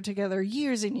like they were together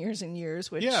years and years and years.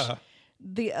 Which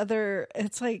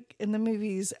it's like in the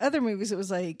other movies, it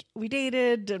was like, we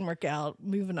dated, didn't work out,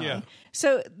 moving on. Yeah.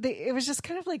 So it was just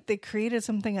kind of like they created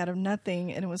something out of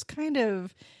nothing, and it was kind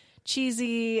of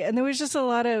cheesy, and there was just a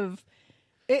lot of.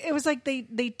 It was like they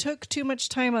took too much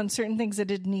time on certain things that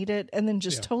didn't need it, and then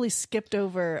just totally skipped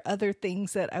over other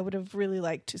things that I would have really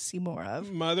liked to see more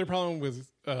of. My other problem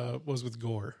was with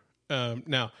Gore.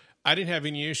 Now, I didn't have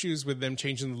any issues with them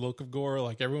changing the look of Gore.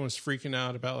 Like, everyone was freaking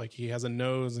out about, like, he has a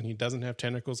nose and he doesn't have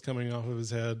tentacles coming off of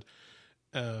his head.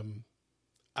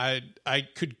 I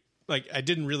could, like, I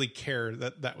didn't really care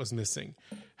that was missing.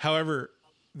 However,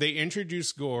 they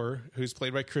introduced Gore, who's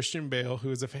played by Christian Bale,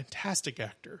 who is a fantastic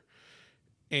actor,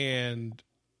 and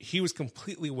he was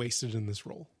completely wasted in this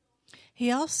role.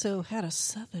 He also had a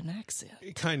Southern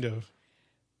accent. Kind of.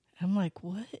 I'm like,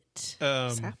 what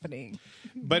is happening?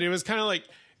 But it was kind of like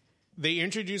they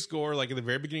introduced Gore like at the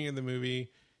very beginning of the movie.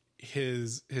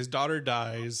 His daughter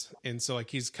dies, and so like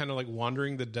he's kind of like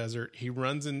wandering the desert. He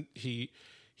runs and he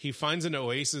finds an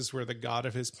oasis where the god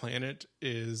of his planet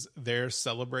is there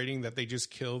celebrating that they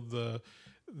just killed the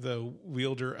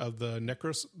wielder of the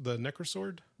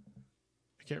necrosword.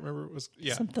 I can't remember what it was.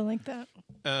 Yeah, something like that.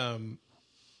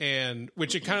 And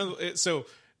which it kind of so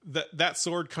that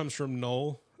sword comes from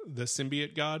Null, the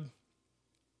symbiote god,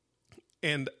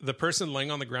 and the person laying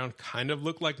on the ground kind of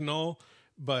looked like Null,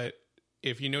 but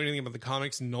if you know anything about the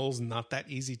comics, Null's not that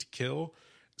easy to kill.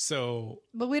 So,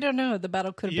 but we don't know. The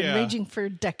battle could have been raging for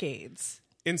decades.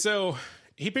 And so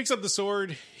he picks up the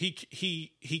sword. He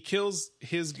kills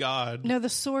his god. No, the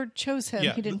sword chose him.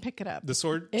 Yeah, he didn't pick it up. The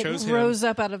sword chose him. It rose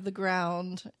up out of the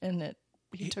ground, and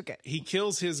he took it. He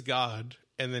kills his god,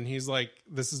 and then he's like,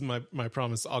 "This is my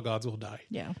promise. All gods will die."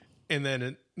 Yeah. And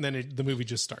then the movie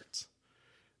just starts.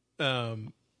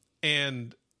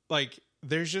 And like,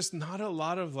 there's just not a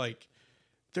lot of like.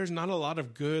 There's not a lot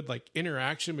of good like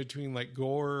interaction between like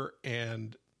Gore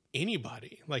and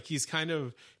anybody. Like he's kind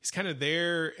of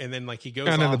there, and then like he goes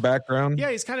kind of in the background.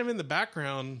 Yeah, he's kind of in the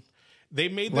background. They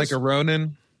made like a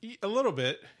Ronin a little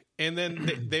bit, and then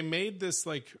they made this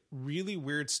like really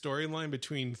weird storyline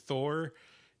between Thor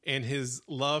and his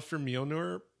love for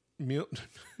Mjolnir.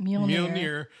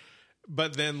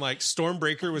 But then, like,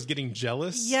 Stormbreaker was getting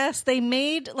jealous. Yes, they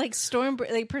made, like,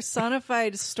 they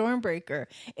personified Stormbreaker.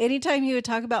 Anytime he would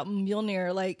talk about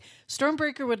Mjolnir, like,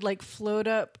 Stormbreaker would, like, float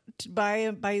up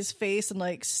by his face and,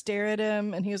 like, stare at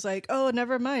him. And he was like, oh,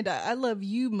 never mind. I love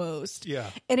you most. Yeah.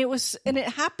 And it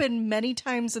happened many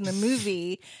times in the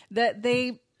movie that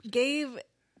they gave,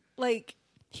 like,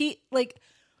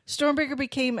 Stormbreaker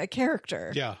became a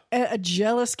character. Yeah. A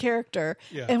jealous character.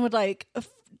 Yeah. And would, like,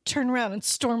 turn around and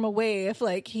storm away if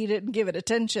like he didn't give it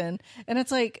attention. And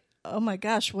it's like, oh my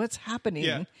gosh, what's happening?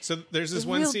 Yeah. So there's this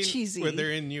one scene cheesy. where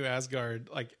they're in New Asgard,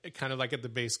 like kind of like at the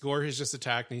base. Gore has just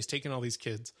attacked and he's taken all these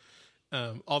kids,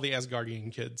 all the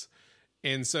Asgardian kids.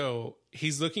 And so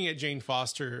he's looking at Jane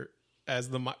Foster as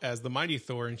the mighty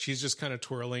Thor, and she's just kind of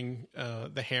twirling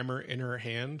the hammer in her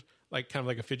hand, like kind of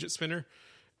like a fidget spinner,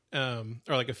 or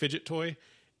like a fidget toy.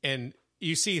 And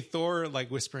you see Thor like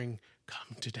whispering,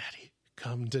 "Come to daddy.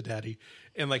 Come to daddy,"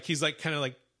 and like he's like kind of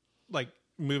like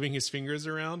moving his fingers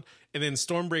around, and then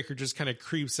Stormbreaker just kind of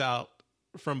creeps out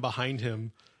from behind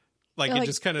him, like it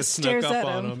just kind of snuck up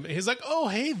on him. And he's like, "Oh,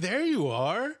 hey, there you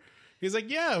are." He's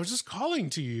like, "Yeah, I was just calling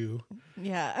to you."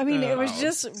 Yeah, I mean, it was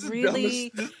just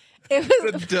really. It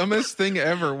was the dumbest thing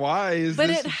ever. Why is but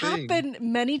this it happened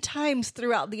many times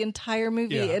throughout the entire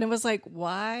movie, and it was like,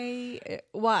 why?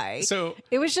 So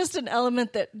it was just an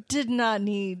element that did not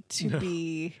need to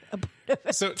be a part of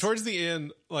it. So towards the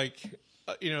end, like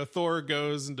Thor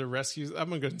goes and rescues. I'm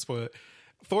gonna go ahead and spoil it.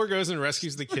 Thor goes and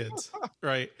rescues the kids,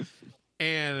 right?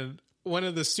 And one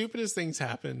of the stupidest things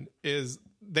happen is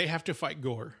they have to fight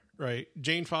Gore, right?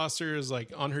 Jane Foster is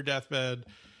like on her deathbed.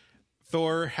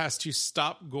 Thor has to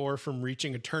stop Gore from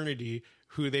reaching Eternity,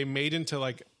 who they made into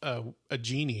like a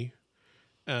genie.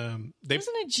 It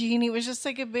wasn't a genie. It was just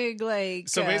like a big like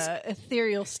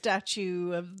ethereal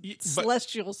statue of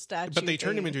celestial statue. But they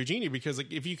turned him into a genie because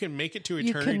like if you can make it to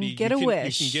Eternity, you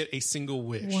can get a single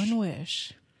wish. One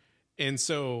wish. And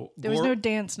so there was no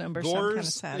dance number, so I'm kind of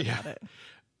sad about it.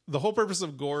 The whole purpose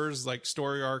of Gore's like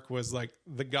story arc was like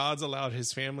the gods allowed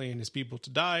his family and his people to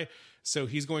die, so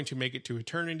he's going to make it to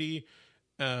Eternity.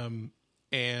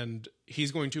 And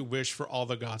he's going to wish for all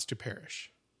the gods to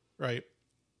perish, right?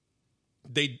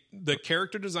 The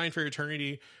character design for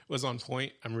Eternity was on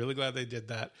point. I'm really glad they did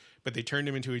that, but they turned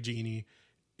him into a genie.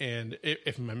 And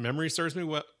if my memory serves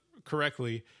me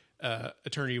correctly,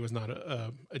 Eternity was not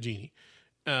a genie.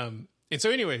 And so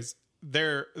anyways,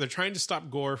 they're trying to stop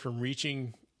Gore from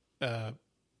reaching the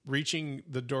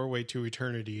doorway to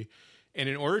Eternity. And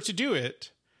in order to do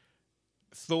it,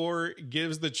 Thor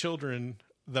gives the children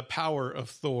the power of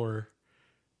Thor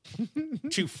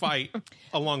to fight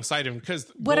alongside him,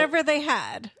 because whatever they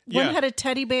had, one had a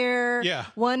teddy bear,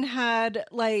 one had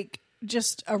like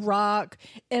just a rock,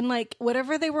 and like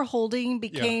whatever they were holding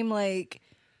became like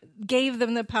gave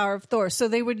them the power of Thor. So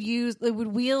they would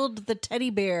wield the teddy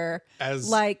bear as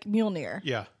like Mjolnir.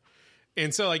 Yeah.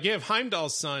 And so like you have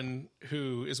Heimdall's son,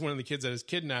 who is one of the kids that is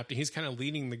kidnapped, and he's kind of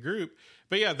leading the group.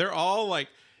 But yeah, they're all like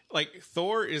like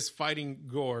Thor is fighting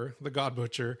Gore, the God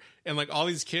Butcher, and like all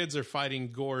these kids are fighting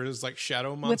Gore's like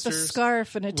shadow monsters with a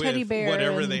scarf and a teddy bear,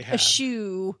 whatever they had, a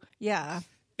shoe,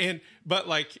 but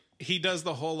like he does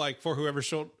the whole like for whoever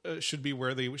should be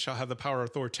worthy shall have the power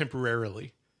of Thor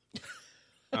temporarily.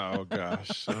 Oh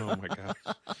gosh! Oh my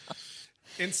gosh!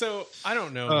 And so I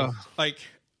don't know, like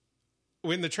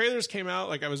when the trailers came out,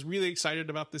 like I was really excited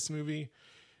about this movie.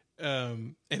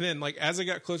 And then like as I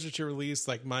got closer to release,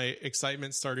 like my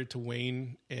excitement started to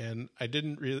wane, and I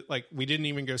didn't really like, we didn't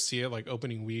even go see it like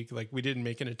opening week. Like we didn't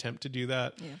make an attempt to do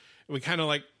that. Yeah. We kind of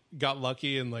like got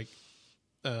lucky, and like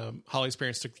Holly's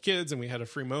parents took the kids and we had a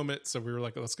free moment. So we were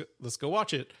like, let's go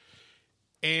watch it.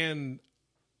 And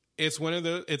it's one of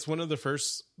the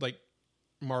first like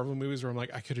Marvel movies where I'm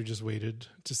like, I could have just waited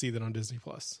to see that on Disney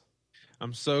Plus.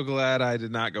 I'm so glad I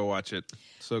did not go watch it.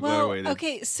 So glad I waited.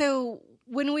 Okay, so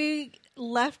when we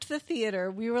left the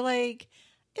theater, we were like,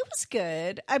 it was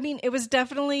good. I mean, it was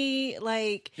definitely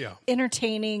like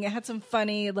entertaining. It had some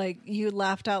funny, like you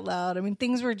laughed out loud. I mean,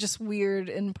 things were just weird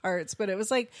in parts, but it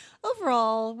was like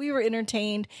overall we were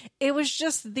entertained. It was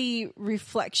just the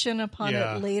reflection upon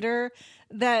it later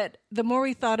that the more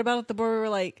we thought about it, the more we were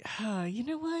like, you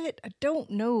know what? I don't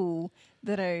know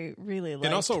that I really liked.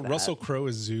 And also that. Russell Crowe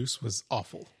as Zeus was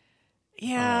awful.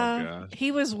 Yeah,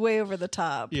 he was way over the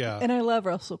top. Yeah. And I love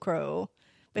Russell Crowe,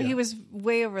 but he was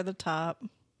way over the top.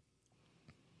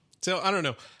 So I don't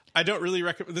know. I don't really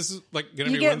recommend. This is like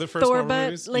going to be one of the first Marvel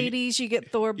movies. Ladies, you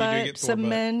get Thor butt. Some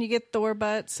men, you get Thor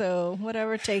butt. So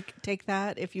whatever, take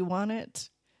that if you want it.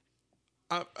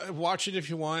 Watch it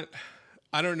if you want.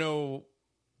 I don't know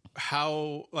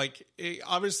how. Like,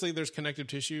 obviously, there's connective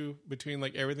tissue between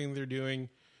like everything they're doing.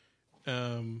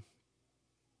 I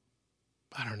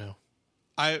don't know.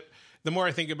 The more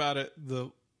I think about it,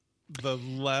 the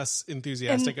less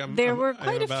enthusiastic There were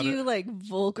quite a few like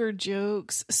vulgar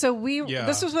jokes. So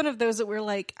this was one of those that we're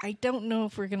like, I don't know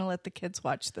if we're going to let the kids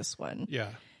watch this one. Yeah.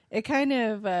 It kind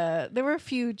of, there were a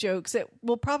few jokes that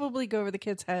will probably go over the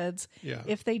kids' heads. Yeah.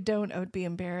 If they don't, I would be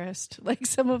embarrassed. Like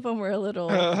some of them were a little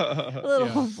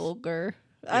vulgar.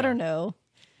 Yeah. I don't know.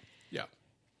 Yeah.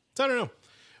 So I don't know.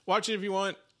 Watch it if you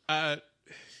want.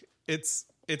 It's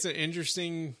an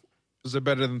interesting. Is it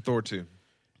better than Thor 2?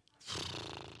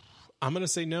 I'm going to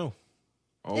say no.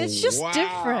 Oh, it's just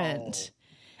different.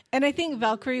 And I think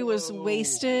Valkyrie was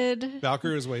wasted.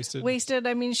 Valkyrie was wasted. Wasted.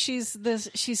 I mean, she's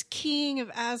king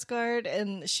of Asgard,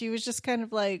 and she was just kind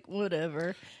of like,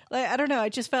 whatever. Like, I don't know. I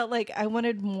just felt like I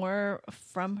wanted more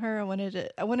from her.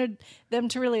 I wanted them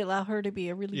to really allow her to be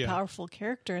a really powerful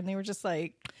character, and they were just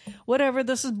like, whatever,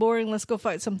 this is boring. Let's go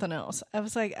fight something else. I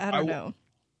was like, I don't know.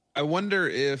 I wonder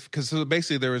if, because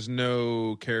basically there was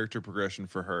no character progression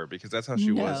for her, because that's how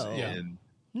she was in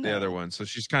the other one. So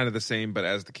she's kind of the same, but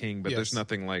as the king, but there's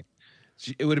nothing like,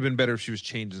 it would have been better if she was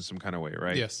changed in some kind of way,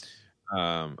 right? Yes.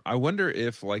 I wonder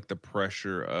if like the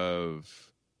pressure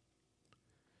of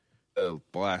the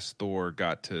last Thor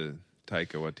got to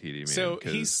Taika Waititi. Man, so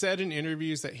he said in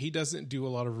interviews that he doesn't do a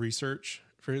lot of research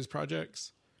for his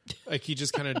projects. Like he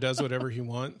just kind of does whatever he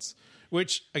wants.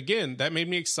 Which, again, that made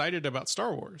me excited about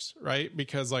Star Wars, right?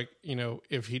 Because, like, you know,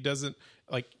 if he doesn't,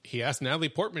 like, he asked Natalie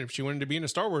Portman if she wanted to be in a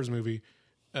Star Wars movie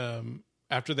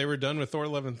after they were done with Thor: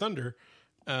 Love and Thunder.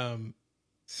 And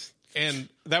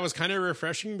that was kind of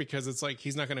refreshing because it's like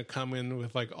he's not going to come in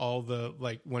with, like, all the,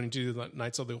 like, wanting to do the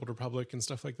Knights of the Old Republic and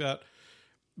stuff like that.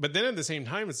 But then at the same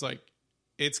time, it's like,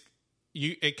 it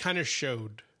kind of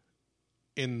showed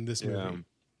in this movie. Yeah.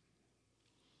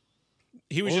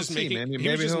 He was just making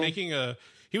a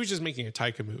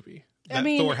Taika movie. That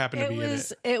Thor happened to be in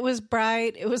it. It was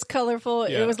bright. It was colorful.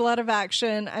 Yeah. It was a lot of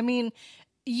action. I mean,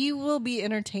 you will be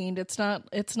entertained. It's not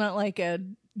like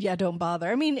don't bother.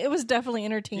 I mean, it was definitely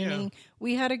entertaining. Yeah.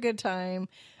 We had a good time.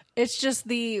 It's just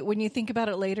when you think about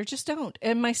it later, just don't.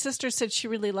 And my sister said she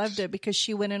really loved it because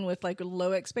she went in with like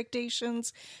low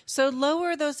expectations. So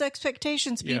lower those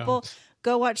expectations, people. Yeah.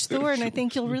 Go watch Thor, and I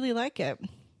think you'll really like it.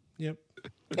 Yep.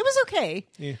 It was okay.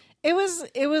 Yeah. It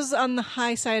was on the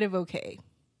high side of okay.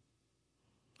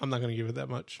 I'm not going to give it that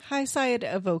much. High side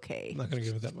of okay. I'm not going to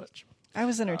give it that much. I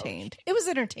was entertained. It was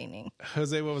entertaining.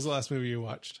 Jose, what was the last movie you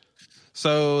watched?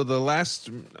 So I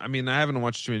haven't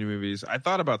watched too many movies. I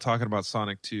thought about talking about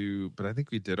Sonic 2, but I think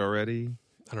we did already.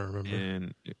 I don't remember.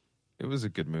 And it was a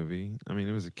good movie. I mean,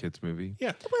 it was a kid's movie. Yeah,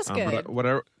 it was good. What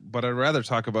I'd rather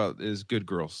talk about is Good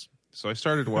Girls. So I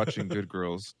started watching Good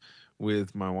Girls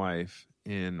with my wife,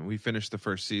 and we finished the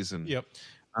first season. Yep.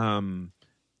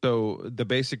 So the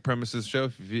basic premise of the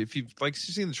show, if you've like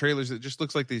seen the trailers, it just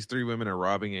looks like these three women are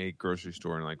robbing a grocery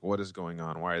store, and like, what is going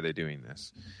on? Why are they doing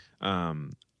this?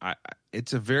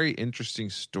 It's a very interesting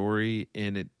story,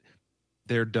 and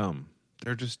they're dumb.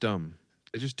 They're just dumb.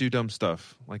 They just do dumb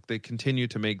stuff. Like they continue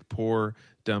to make poor,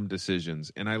 dumb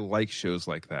decisions, and I like shows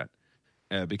like that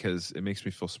because it makes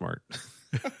me feel smart.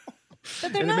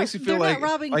 But they're not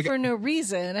robbing for no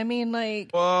reason. I mean, like,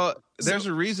 well, there's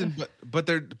a reason, but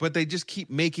they just keep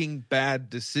making bad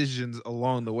decisions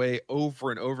along the way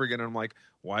over and over again. And I'm like,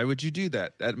 why would you do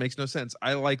that? That makes no sense.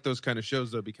 I like those kind of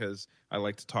shows though because I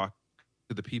like to talk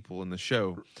to the people in the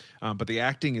show. But the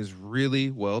acting is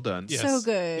really well done. Yes. So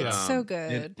good, so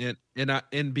good.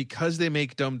 And because they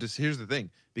make dumb decisions, here's the thing: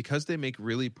 because they make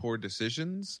really poor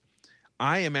decisions,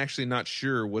 I am actually not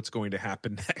sure what's going to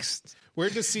happen next. Where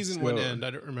does season 1 end? I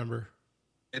don't remember.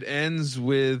 It ends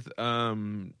with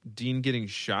Dean getting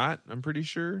shot, I'm pretty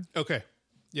sure. Okay.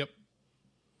 Yep.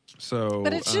 So,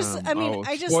 but it's just, I mean,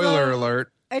 I just spoiler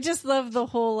alert. I just love the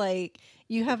whole, like,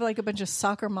 you have like a bunch of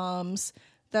soccer moms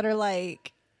that are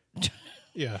like,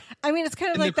 yeah. I mean, it's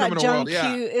kind of like that John Q.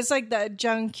 It's like that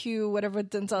John Q. Whatever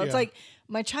Denzel. Yeah. It's like,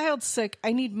 my child's sick.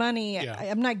 I need money. Yeah.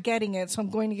 I'm not getting it, so I'm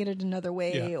going to get it another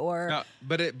way. Yeah. Or, no,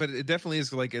 but it definitely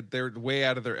is like they're way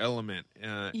out of their element.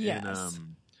 Yes.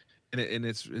 And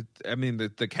it's I mean,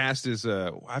 the cast is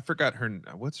I forgot her.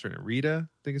 What's her name? Rita,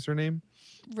 I think is her name.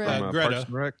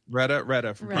 Greta.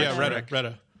 Retta from Parks and Rec.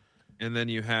 Retta. And then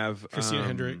you have Christina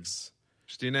Hendricks.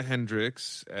 Christina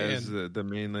Hendricks as the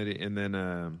main lady, and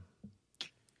then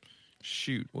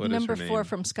shoot, what is her name? Number 4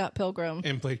 from Scott Pilgrim,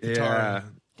 and played guitar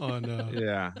on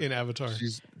in Avatar.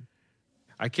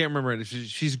 I can't remember.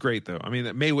 She's great though. I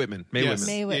mean, Mae Whitman. Mae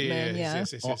Whitman.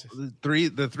 Yes.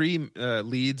 The three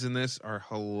leads in this are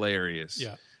hilarious.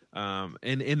 Yeah.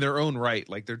 And in their own right,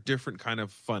 like they're different kind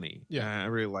of funny. Yeah, I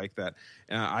really like that.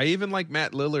 I even like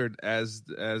Matt Lillard as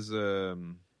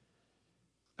the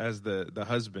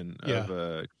husband of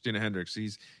Christina Hendricks.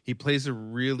 He plays a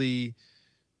really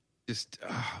just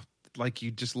like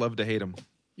you just love to hate him.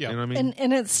 Yeah, you know what I mean?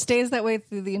 And it stays that way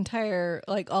through the entire,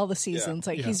 like, all the seasons.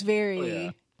 Like he's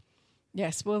very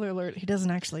spoiler alert, he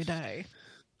doesn't actually die.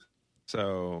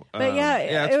 So, but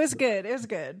it was good. It was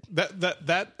good.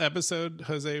 That episode,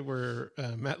 Jose, where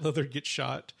Matt Lillard gets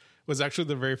shot, was actually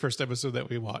the very first episode that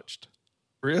we watched.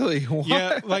 Really? What?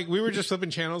 Yeah, like we were just flipping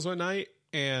channels one night,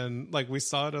 and like we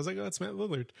saw it. I was like, "Oh, that's Matt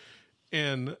Lillard,"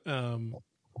 and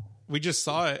we just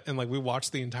saw it, and like we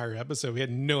watched the entire episode. We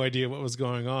had no idea what was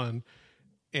going on,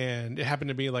 and it happened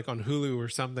to be like on Hulu or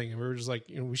something, and we were just like,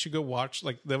 we should go watch.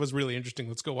 Like that was really interesting.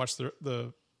 Let's go watch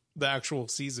the actual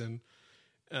season.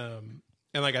 And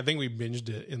like I think we binged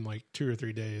it in like 2 or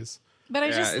 3 days. But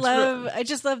I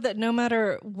just love that no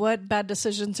matter what bad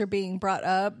decisions are being brought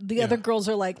up, the other girls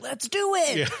are like, "Let's do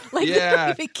it!"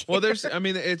 Yeah. Like, well, there's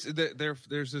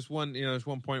this one, there's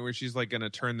one point where she's like going to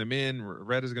turn them in.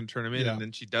 Retta's going to turn them in, and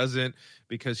then she doesn't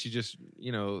because she just,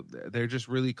 they're just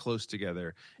really close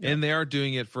together, and they are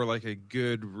doing it for like a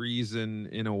good reason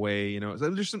in a way.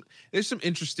 There's some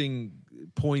interesting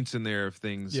points in there of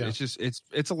things. Yeah. It's just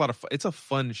it's a lot of fun. It's a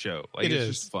fun show. Like it's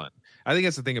just fun. I think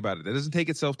that's the thing about it. It doesn't take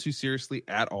itself too seriously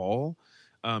at all.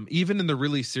 Even in the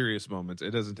really serious moments, it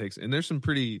doesn't take. And there's some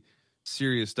pretty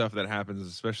serious stuff that happens,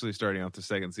 especially starting out the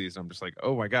second season. I'm just like,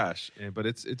 oh my gosh! But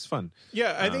it's fun.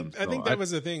 Yeah, I think that was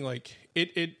the thing. Like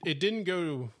it didn't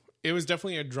go. It was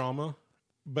definitely a drama,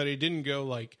 but it didn't go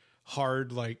like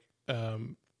hard like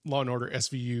Law and Order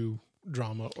SVU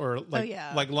drama or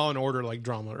like Law and Order like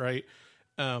drama, right?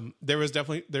 There's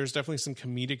definitely some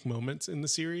comedic moments in the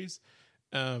series.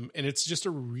 And it's just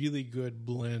a really good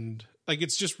blend. Like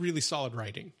it's just really solid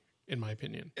writing, in my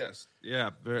opinion. Yes. Yeah.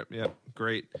 Yeah.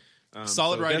 Great.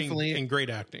 Solid writing and great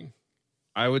acting.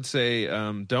 I would say,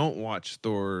 don't watch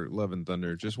Thor: Love and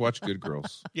Thunder. Just watch Good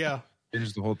Girls. Yeah.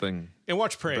 Here's the whole thing. And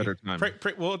watch Prey. Better time.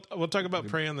 Prey. We'll talk about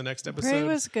Prey on the next episode. Prey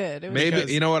was good.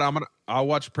 Maybe you know what? I'll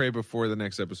watch Prey before the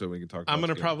next episode. We can talk. I'm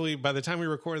gonna probably by the time we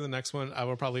record the next one, I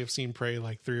will probably have seen Prey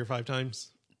like 3 or 5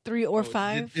 times. 3 or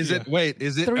 5? Is it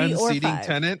unseating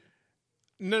Tenet?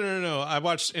 No. I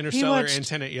watched Interstellar and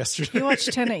Tenet yesterday. He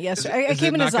watched Tenet yesterday. I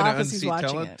came in his office. He's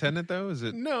watching it. Tenet though, is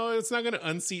it? No, it's not going to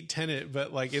unseat Tenet,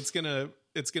 but like it's gonna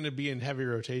be in heavy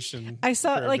rotation. I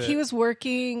saw like he was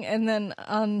working, and then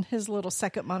on his little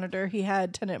second monitor, he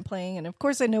had Tenet playing, and of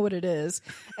course I know what it is.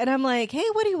 And I'm like, "Hey,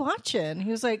 what are you watching?"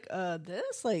 He was like,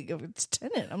 "This, like it's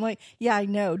Tenet." I'm like, "Yeah, I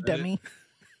know, dummy."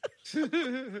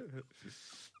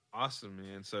 Awesome,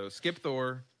 man. So skip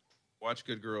Thor, watch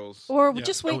Good Girls, or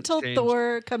just wait till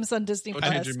Thor comes on Disney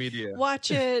Plus. Change your media. Watch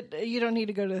it. You don't need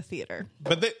to go to the theater.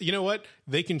 But you know what?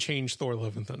 They can change Thor: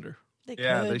 Love and Thunder.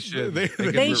 They should.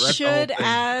 They should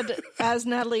add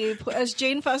as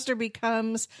Jane Foster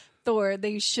becomes Thor.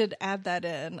 They should add that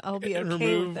in. I'll be okay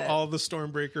remove with it. all the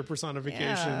Stormbreaker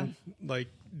personification. Yeah. Like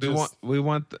We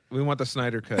want the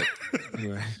Snyder cut.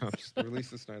 Anyway, I'll just release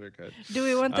the Snyder cut. Do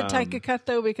we want the Taika cut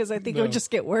though? Because I think it would just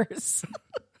get worse.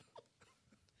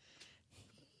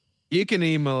 You can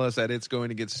email us at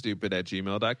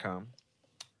itsgoingtogetstupid@gmail.com.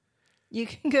 You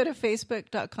can go to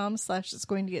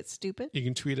facebook.com/itsgoingtogetstupid. You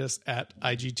can tweet us at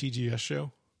IGTGS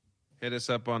show. Hit us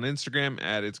up on Instagram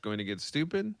at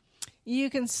itsgoingtogetstupid. You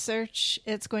can search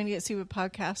It's Going to Get Stupid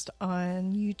podcast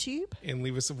on YouTube. And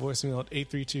leave us a voicemail at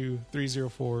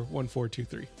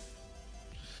 832-304-1423.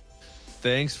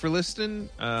 Thanks for listening.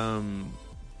 I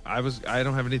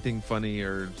don't have anything funny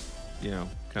or, kind of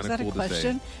cool to say. Is that a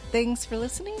question? Thanks for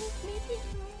listening, maybe?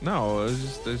 No, it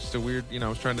was just a weird, I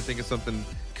was trying to think of something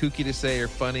kooky to say or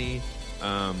funny.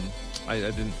 I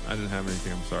didn't have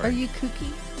anything. I'm sorry. Are you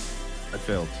kooky? I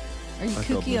failed. Are you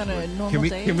kooky on a normal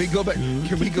day? Can we go back?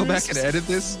 Can we go back and edit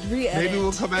this? Re-edit. Maybe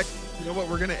we'll come back. You know what?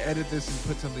 We're gonna edit this and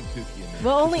put something kooky in there.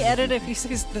 We'll only edit if you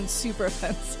say something super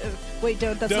offensive. Wait,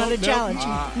 that's not a challenge.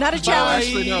 Not a challenge.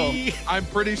 Actually, no. I'm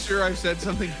pretty sure I've said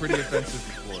something pretty offensive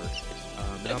before.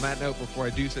 And on that note, before I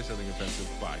do say something offensive,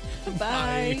 bye.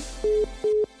 Bye.